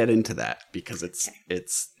 we'll get into that because it's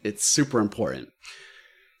super important.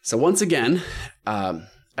 So once again,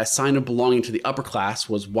 a sign of belonging to the upper class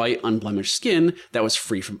was white, unblemished skin that was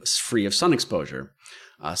free of sun exposure.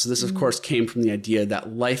 So this, of course, came from the idea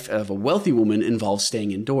that life of a wealthy woman involves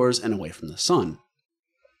staying indoors and away from the sun.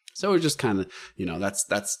 So it was just kind of, you know,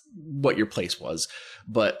 that's what your place was.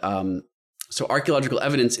 But so archaeological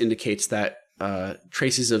evidence indicates that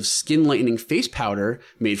traces of skin-lightening face powder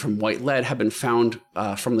made from white lead have been found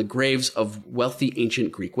from the graves of wealthy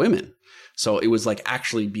ancient Greek women. So it was like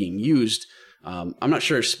actually being used. I'm not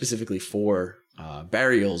sure specifically for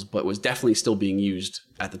burials, but was definitely still being used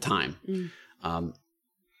at the time.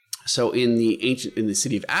 So in the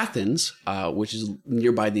city of Athens, which is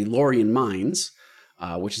nearby the Laurian mines,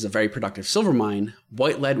 which is a very productive silver mine,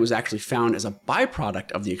 white lead was actually found as a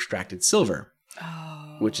byproduct of the extracted silver,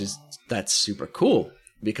 that's super cool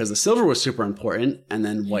because the silver was super important, and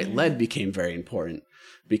then white lead became very important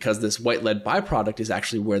because this white lead byproduct is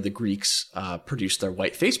actually where the Greeks produced their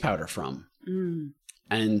white face powder from.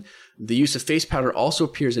 And the use of face powder also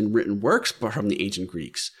appears in written works from the ancient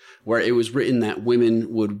Greeks, where it was written that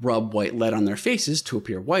women would rub white lead on their faces to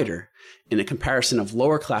appear whiter. In a comparison of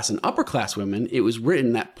lower class and upper class women, it was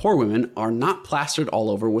written that poor women are not plastered all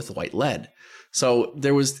over with white lead. So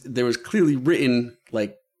there was clearly written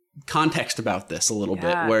like context about this a little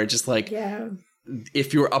bit, where just like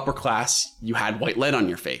if you were upper class, you had white lead on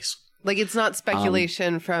your face. Like it's not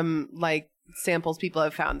speculation from like samples people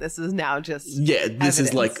have found. This is now just this evidence.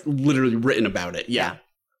 Is like literally written about it. Yeah.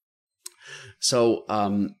 So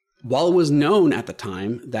while it was known at the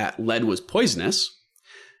time that lead was poisonous,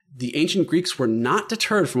 the ancient Greeks were not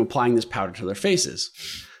deterred from applying this powder to their faces.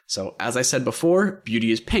 So as I said before,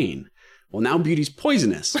 beauty is pain. Well, now beauty's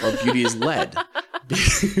poisonous, or beauty is lead.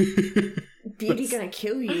 Beauty gonna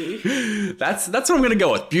kill you. That's what I'm gonna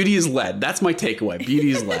go with. Beauty is lead. That's my takeaway.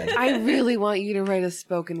 Beauty is lead. I really want you to write a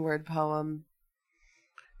spoken word poem.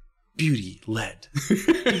 Beauty, lead.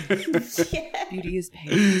 Beauty is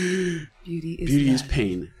pain. Beauty is Beauty lead. is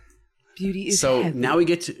pain. Beauty is So heaven. now we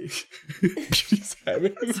get to beauty's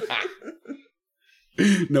heaven.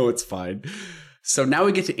 No, it's fine. So now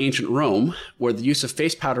we get to ancient Rome, where the use of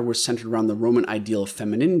face powder was centered around the Roman ideal of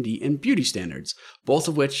femininity and beauty standards, both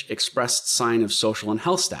of which expressed sign of social and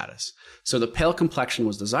health status. So the pale complexion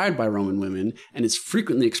was desired by Roman women and is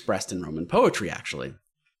frequently expressed in Roman poetry, actually.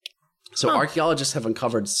 So archaeologists have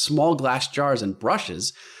uncovered small glass jars and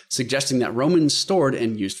brushes, suggesting that Romans stored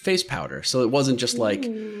and used face powder. So it wasn't just like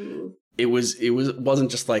it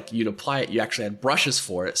wasn't just like you'd apply it. You actually had brushes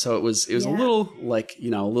for it. So it was a little like, you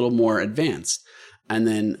know, a little more advanced. And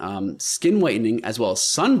then skin whitening as well as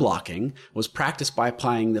sun blocking was practiced by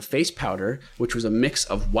applying the face powder, which was a mix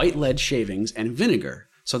of white lead shavings and vinegar.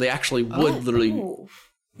 So they actually would literally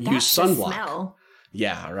use sunblock. Smell.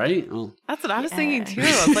 Yeah, right? Oh. That's what I was thinking too.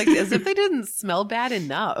 I was like, as if they didn't smell bad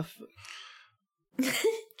enough.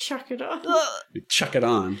 Chuck it on. Chuck it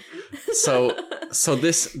on. So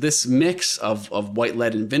this mix of white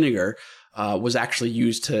lead and vinegar was actually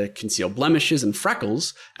used to conceal blemishes and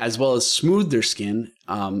freckles, as well as smooth their skin.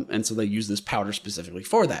 And so they used this powder specifically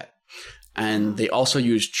for that. And they also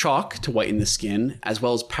used chalk to whiten the skin, as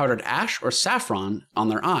well as powdered ash or saffron on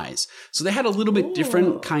their eyes. So they had a little bit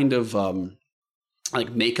different kind of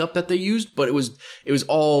like makeup that they used, but it was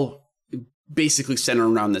all basically centered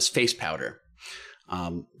around this face powder.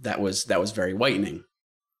 That was very whitening.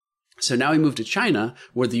 So now we move to China,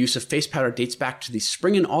 where the use of face powder dates back to the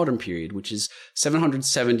spring and autumn period, which is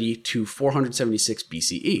 770 to 476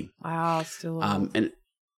 BCE. Wow, still old. And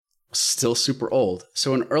still super old.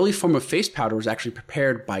 So an early form of face powder was actually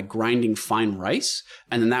prepared by grinding fine rice,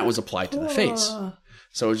 and then that was applied to the face.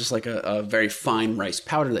 So it was just like a very fine rice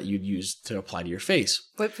powder that you'd use to apply to your face.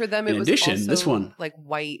 But for them, it was addition, also this one, like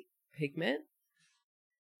white pigment?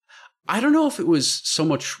 I don't know if it was so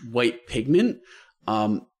much white pigment.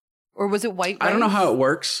 Or was it white rice? I don't know how it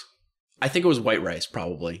works. I think it was white rice,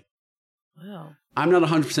 probably. Wow. I'm not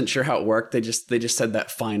 100% sure how it worked. They just said that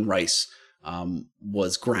fine rice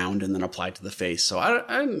was ground and then applied to the face. So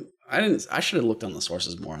I should have looked on the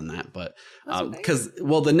sources more on that. But because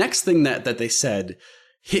the next thing that they said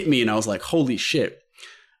hit me, and I was like, holy shit.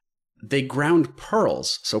 They ground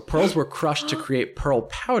pearls. So pearls were crushed to create pearl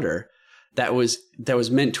powder that was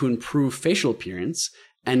meant to improve facial appearance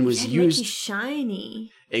and was used. Make you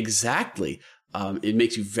shiny. Exactly. It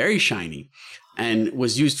makes you very shiny, and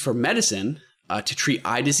was used for medicine to treat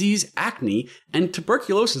eye disease, acne, and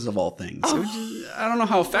tuberculosis of all things. I don't know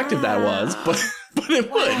how effective that was, but it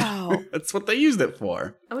would. That's what they used it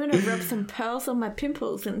for. I'm going to rub some pearls on my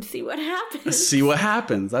pimples and see what happens. See what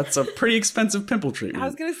happens. That's a pretty expensive pimple treatment. I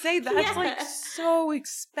was going to say, that's like so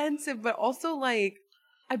expensive, but also like,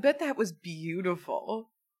 I bet that was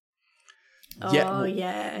beautiful. Oh,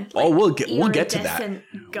 yeah. We'll get to that.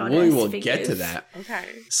 We will figures. get to that. Okay.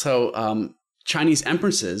 So, Chinese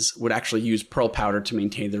empresses would actually use pearl powder to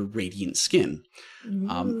maintain their radiant skin.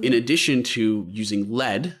 In addition to using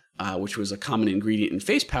lead, which was a common ingredient in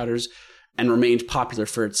face powders and remained popular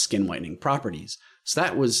for its skin whitening properties. So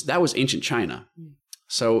that was ancient China.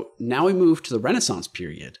 So now we move to the Renaissance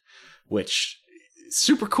period, which is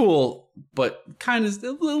super cool, but kind of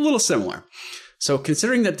a little similar. So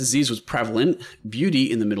considering that disease was prevalent,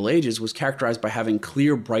 beauty in the Middle Ages was characterized by having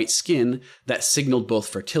clear, bright skin that signaled both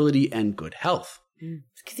fertility and good health.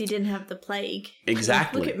 It's because you didn't have the plague.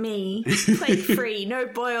 Exactly. Look at me. Plague-free. No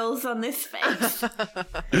boils on this face.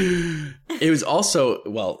 It was also,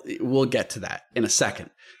 we'll get to that in a second.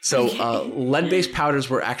 So lead-based powders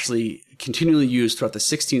were actually continually used throughout the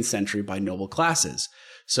 16th century by noble classes.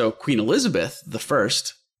 So Queen Elizabeth I,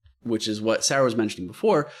 which is what Sarah was mentioning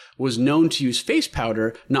before, was known to use face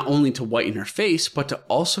powder not only to whiten her face, but to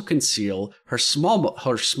also conceal her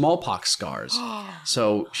smallpox scars.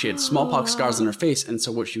 So she had smallpox scars on her face, and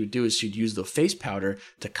so what she would do is she'd use the face powder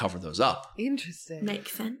to cover those up. Interesting.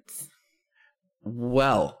 Makes sense.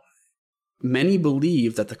 Well, many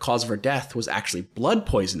believe that the cause of her death was actually blood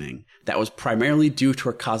poisoning that was primarily due to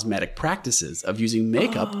her cosmetic practices of using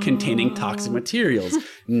makeup containing toxic materials,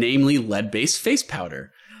 namely lead-based face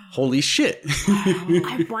powder. Holy shit.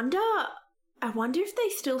 I wonder if they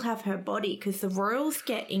still have her body, because the royals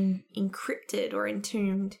get encrypted or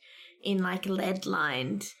entombed in like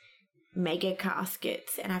lead-lined mega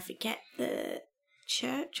caskets, and I forget the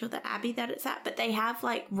church or the abbey that it's at, but they have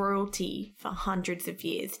like royalty for hundreds of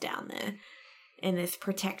years down there in this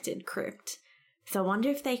protected crypt. So I wonder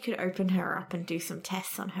if they could open her up and do some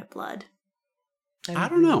tests on her blood. I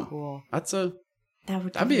don't know. Cool. That's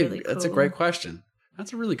really cool. That's a great question.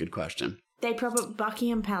 That's a really good question. They probably,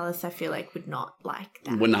 Buckingham Palace, I feel like, would not like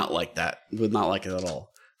that. Would not like that. Would not like it at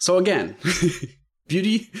all. So again,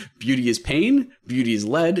 beauty is pain, beauty is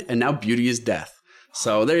lead, and now beauty is death.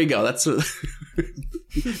 So there you go. That's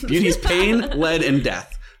beauty is pain, lead, and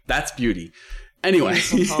death. That's beauty. Anyway.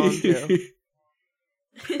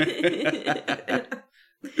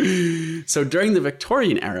 So during the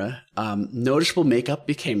Victorian era, noticeable makeup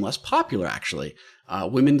became less popular, actually.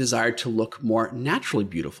 Women desired to look more naturally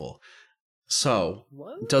beautiful. So,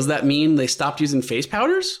 does that mean they stopped using face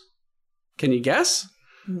powders? Can you guess?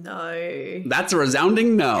 No. That's a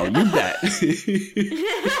resounding no. You bet.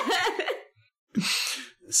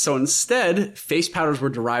 So instead, face powders were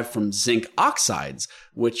derived from zinc oxides,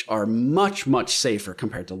 which are much, much safer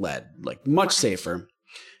compared to lead. Like, much safer.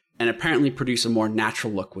 And apparently produce a more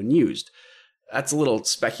natural look when used. That's a little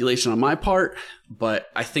speculation on my part, but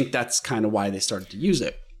I think that's kind of why they started to use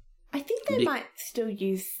it. I think they might still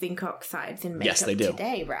use zinc oxides in makeup yes, they do.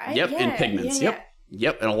 today, right? Yep, in pigments.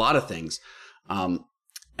 Yep, and a lot of things.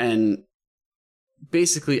 And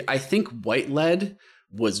basically, I think white lead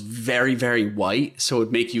was very, very white, so it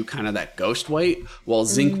would make you kind of that ghost white, while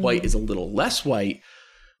zinc white is a little less white.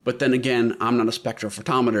 But then again, I'm not a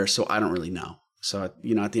spectrophotometer, so I don't really know. So, at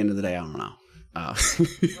the end of the day, I don't know.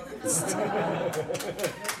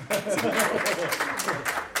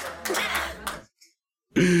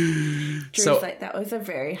 Drew's like, that was a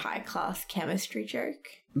very high-class chemistry joke.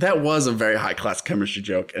 That was a very high-class chemistry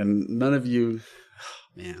joke, and none of you...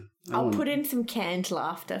 Oh, man. I'll put in some canned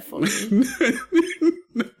laughter for you.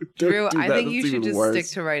 Drew, I think you should just stick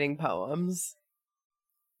to writing poems.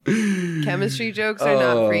 Chemistry jokes are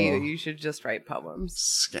not for you. You should just write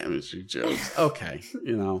poems. Chemistry jokes. Okay.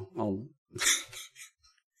 I'll...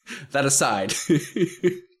 That aside.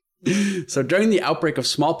 So during the outbreak of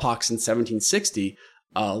smallpox in 1760,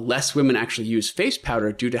 less women actually used face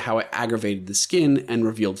powder due to how it aggravated the skin and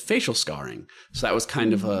revealed facial scarring. So that was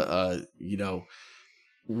kind of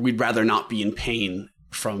we'd rather not be in pain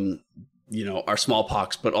from, our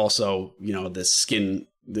smallpox, but also,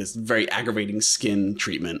 this very aggravating skin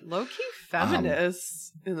treatment. Low-key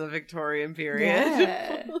feminists in the Victorian period.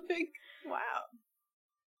 Yeah. Wow.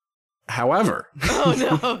 However. Oh,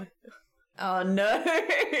 no. Oh, no.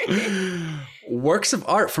 Works of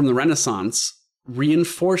art from the Renaissance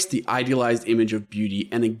reinforced the idealized image of beauty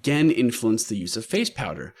and again influenced the use of face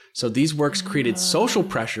powder. So these works created social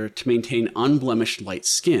pressure to maintain unblemished light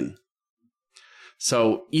skin.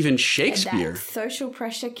 So even Shakespeare... And that social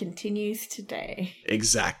pressure continues today.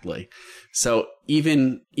 Exactly. So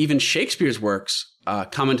even Shakespeare's works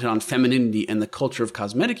commented on femininity and the culture of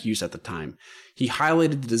cosmetic use at the time. He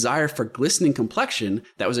highlighted the desire for glistening complexion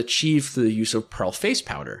that was achieved through the use of pearl face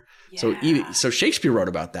powder. Yeah. So Shakespeare wrote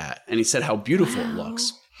about that, and he said how beautiful it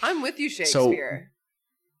looks. I'm with you, Shakespeare.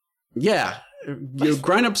 So,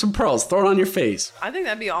 grind up some pearls, throw it on your face. I think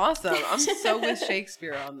that'd be awesome. I'm so with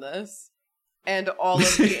Shakespeare on this. And all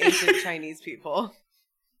of the ancient Chinese people.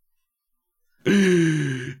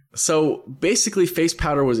 So basically, face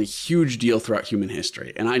powder was a huge deal throughout human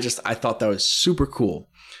history. And I thought that was super cool.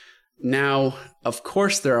 Now, of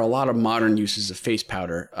course, there are a lot of modern uses of face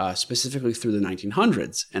powder, specifically through the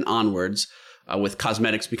 1900s and onwards, with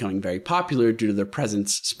cosmetics becoming very popular due to their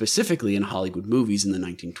presence specifically in Hollywood movies in the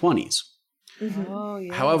 1920s. Mm-hmm. Oh,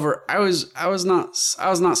 yeah. However, I was not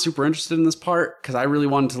super interested in this part because I really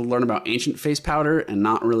wanted to learn about ancient face powder and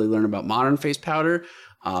not really learn about modern face powder.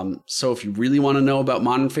 So if you really want to know about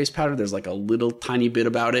modern face powder, there's like a little tiny bit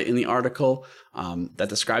about it in the article that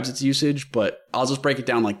describes its usage, but I'll just break it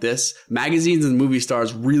down like this. Magazines and movie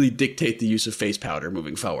stars really dictate the use of face powder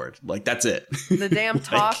moving forward. Like, that's it. The damn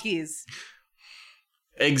talkies.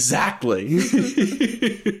 Exactly.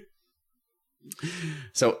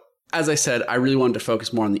 So, as I said, I really wanted to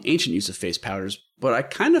focus more on the ancient use of face powders, but I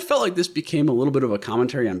kind of felt like this became a little bit of a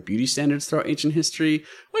commentary on beauty standards throughout ancient history,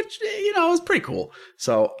 which, was pretty cool.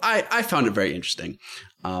 So I found it very interesting.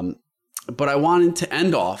 But I wanted to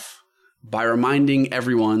end off by reminding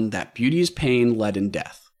everyone that beauty is pain, lead, and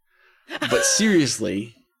death. But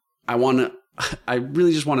seriously, I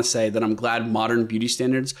really just want to say that I'm glad modern beauty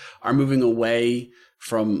standards are moving away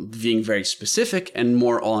from being very specific and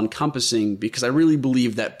more all-encompassing, because I really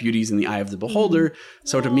believe that beauty is in the eye of the beholder.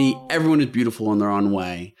 So to me, everyone is beautiful in their own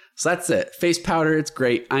way. So that's it. Face powder, it's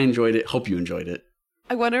great. I enjoyed it. Hope you enjoyed it.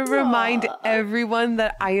 I want to remind everyone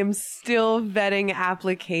that I am still vetting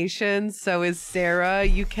applications. So is Sarah.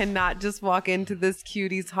 You cannot just walk into this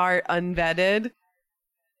cutie's heart unvetted.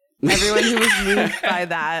 Everyone who was moved by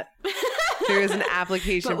that, there is an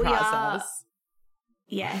application process.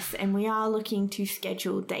 Yes, and we are looking to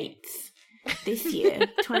schedule dates this year.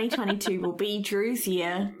 2022 will be Drew's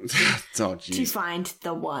year to find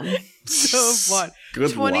the one. The one.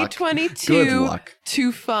 Good 2022 luck. Good luck.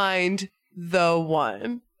 To find the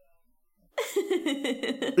one.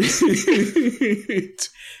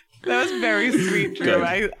 That was very sweet, Drew.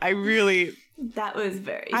 Good. I really... That was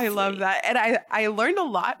very I sweet. love that. And I learned a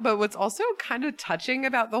lot, but what's also kind of touching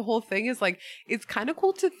about the whole thing is like, it's kind of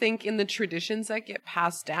cool to think in the traditions that get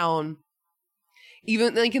passed down,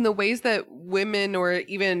 even like in the ways that women or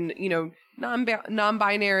even,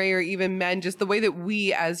 non-binary or even men, just the way that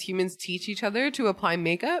we as humans teach each other to apply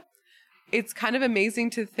makeup. It's kind of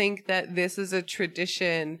amazing to think that this is a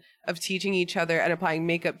tradition of teaching each other and applying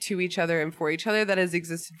makeup to each other and for each other that has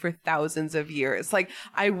existed for thousands of years. Like,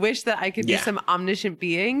 I wish that I could be some omniscient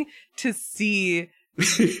being to see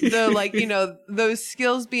the, those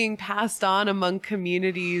skills being passed on among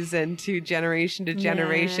communities and to generation.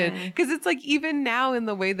 Because it's like, even now in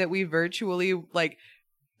the way that we virtually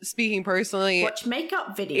speaking personally, Watch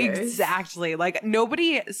makeup videos. Exactly. Like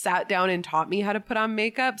nobody sat down and taught me how to put on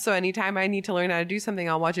makeup. So anytime I need to learn how to do something,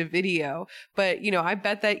 I'll watch a video. But, you know, I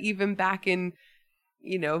bet that even back in,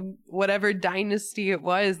 you know, whatever dynasty it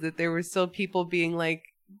was, that there were still people being like,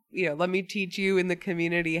 you know, let me teach you in the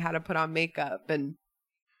community how to put on makeup. And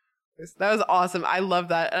that was awesome. I love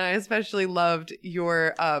that. And I especially loved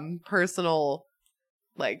your personal,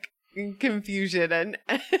 like, confusion and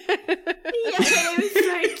Yeah, it was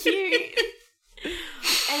so cute.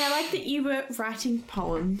 And I like that you were writing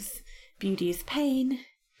poems. Beauty is pain,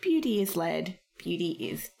 beauty is lead, beauty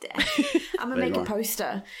is death. I'm gonna make a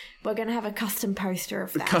poster. We're gonna have a custom poster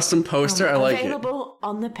of that. Custom poster, I like it. Available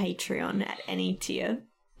on the Patreon at any tier.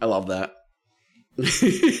 I love that.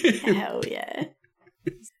 Hell yeah.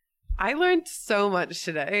 I learned so much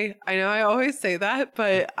today. I know I always say that,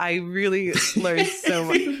 but I really learned so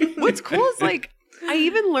much. What's cool is like, I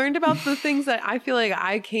even learned about the things that I feel like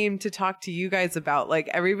I came to talk to you guys about. Like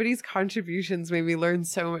everybody's contributions made me learn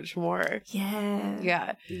so much more. Yeah.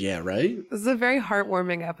 Yeah. Yeah, right? This is a very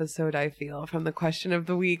heartwarming episode, I feel, from the question of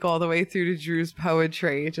the week all the way through to Drew's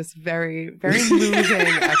poetry. Just very, very moving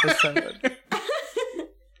episode.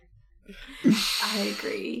 I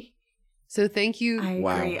agree. So thank you. I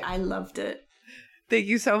Wow. agree. I loved it. Thank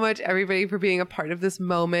you so much, everybody, for being a part of this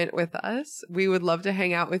moment with us. We would love to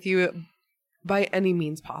hang out with you by any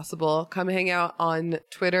means possible. Come hang out on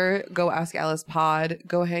Twitter, Go Ask Alice Pod.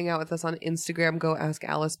 Go hang out with us on Instagram, Go Ask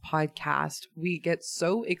Alice Podcast. We get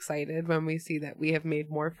so excited when we see that we have made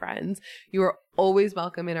more friends. You are always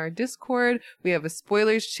welcome in our Discord. We have a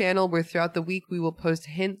spoilers channel where throughout the week we will post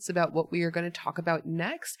hints about what we are going to talk about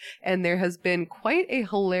next. And there has been quite a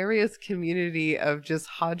hilarious community of just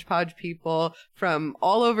hodgepodge people from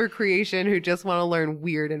all over creation who just want to learn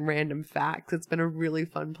weird and random facts. It's been a really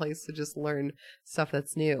fun place to just learn stuff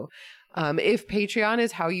that's new. If Patreon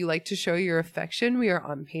is how you like to show your affection, we are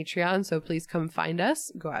on Patreon, so please come find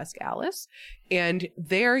us, Go Ask Alice. And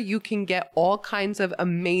there you can get all kinds of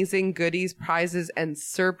amazing goodies, prizes, and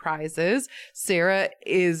surprises. Sarah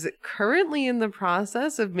is currently in the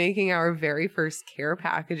process of making our very first care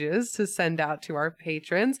packages to send out to our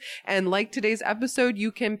patrons. And like today's episode,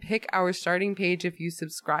 you can pick our starting page if you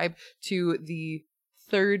subscribe to the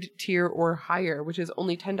 3rd tier or higher, which is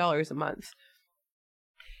only $10 a month.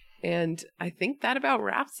 And I think that about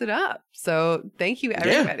wraps it up. So thank you,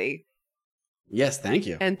 everybody. Yeah. Yes, thank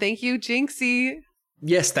you. And thank you, Jinxie.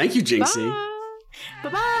 Yes, thank you, Jinxie.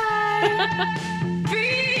 Bye. Bye-bye.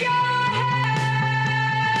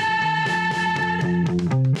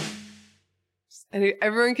 And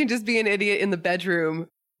everyone can just be an idiot in the bedroom,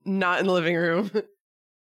 not in the living room.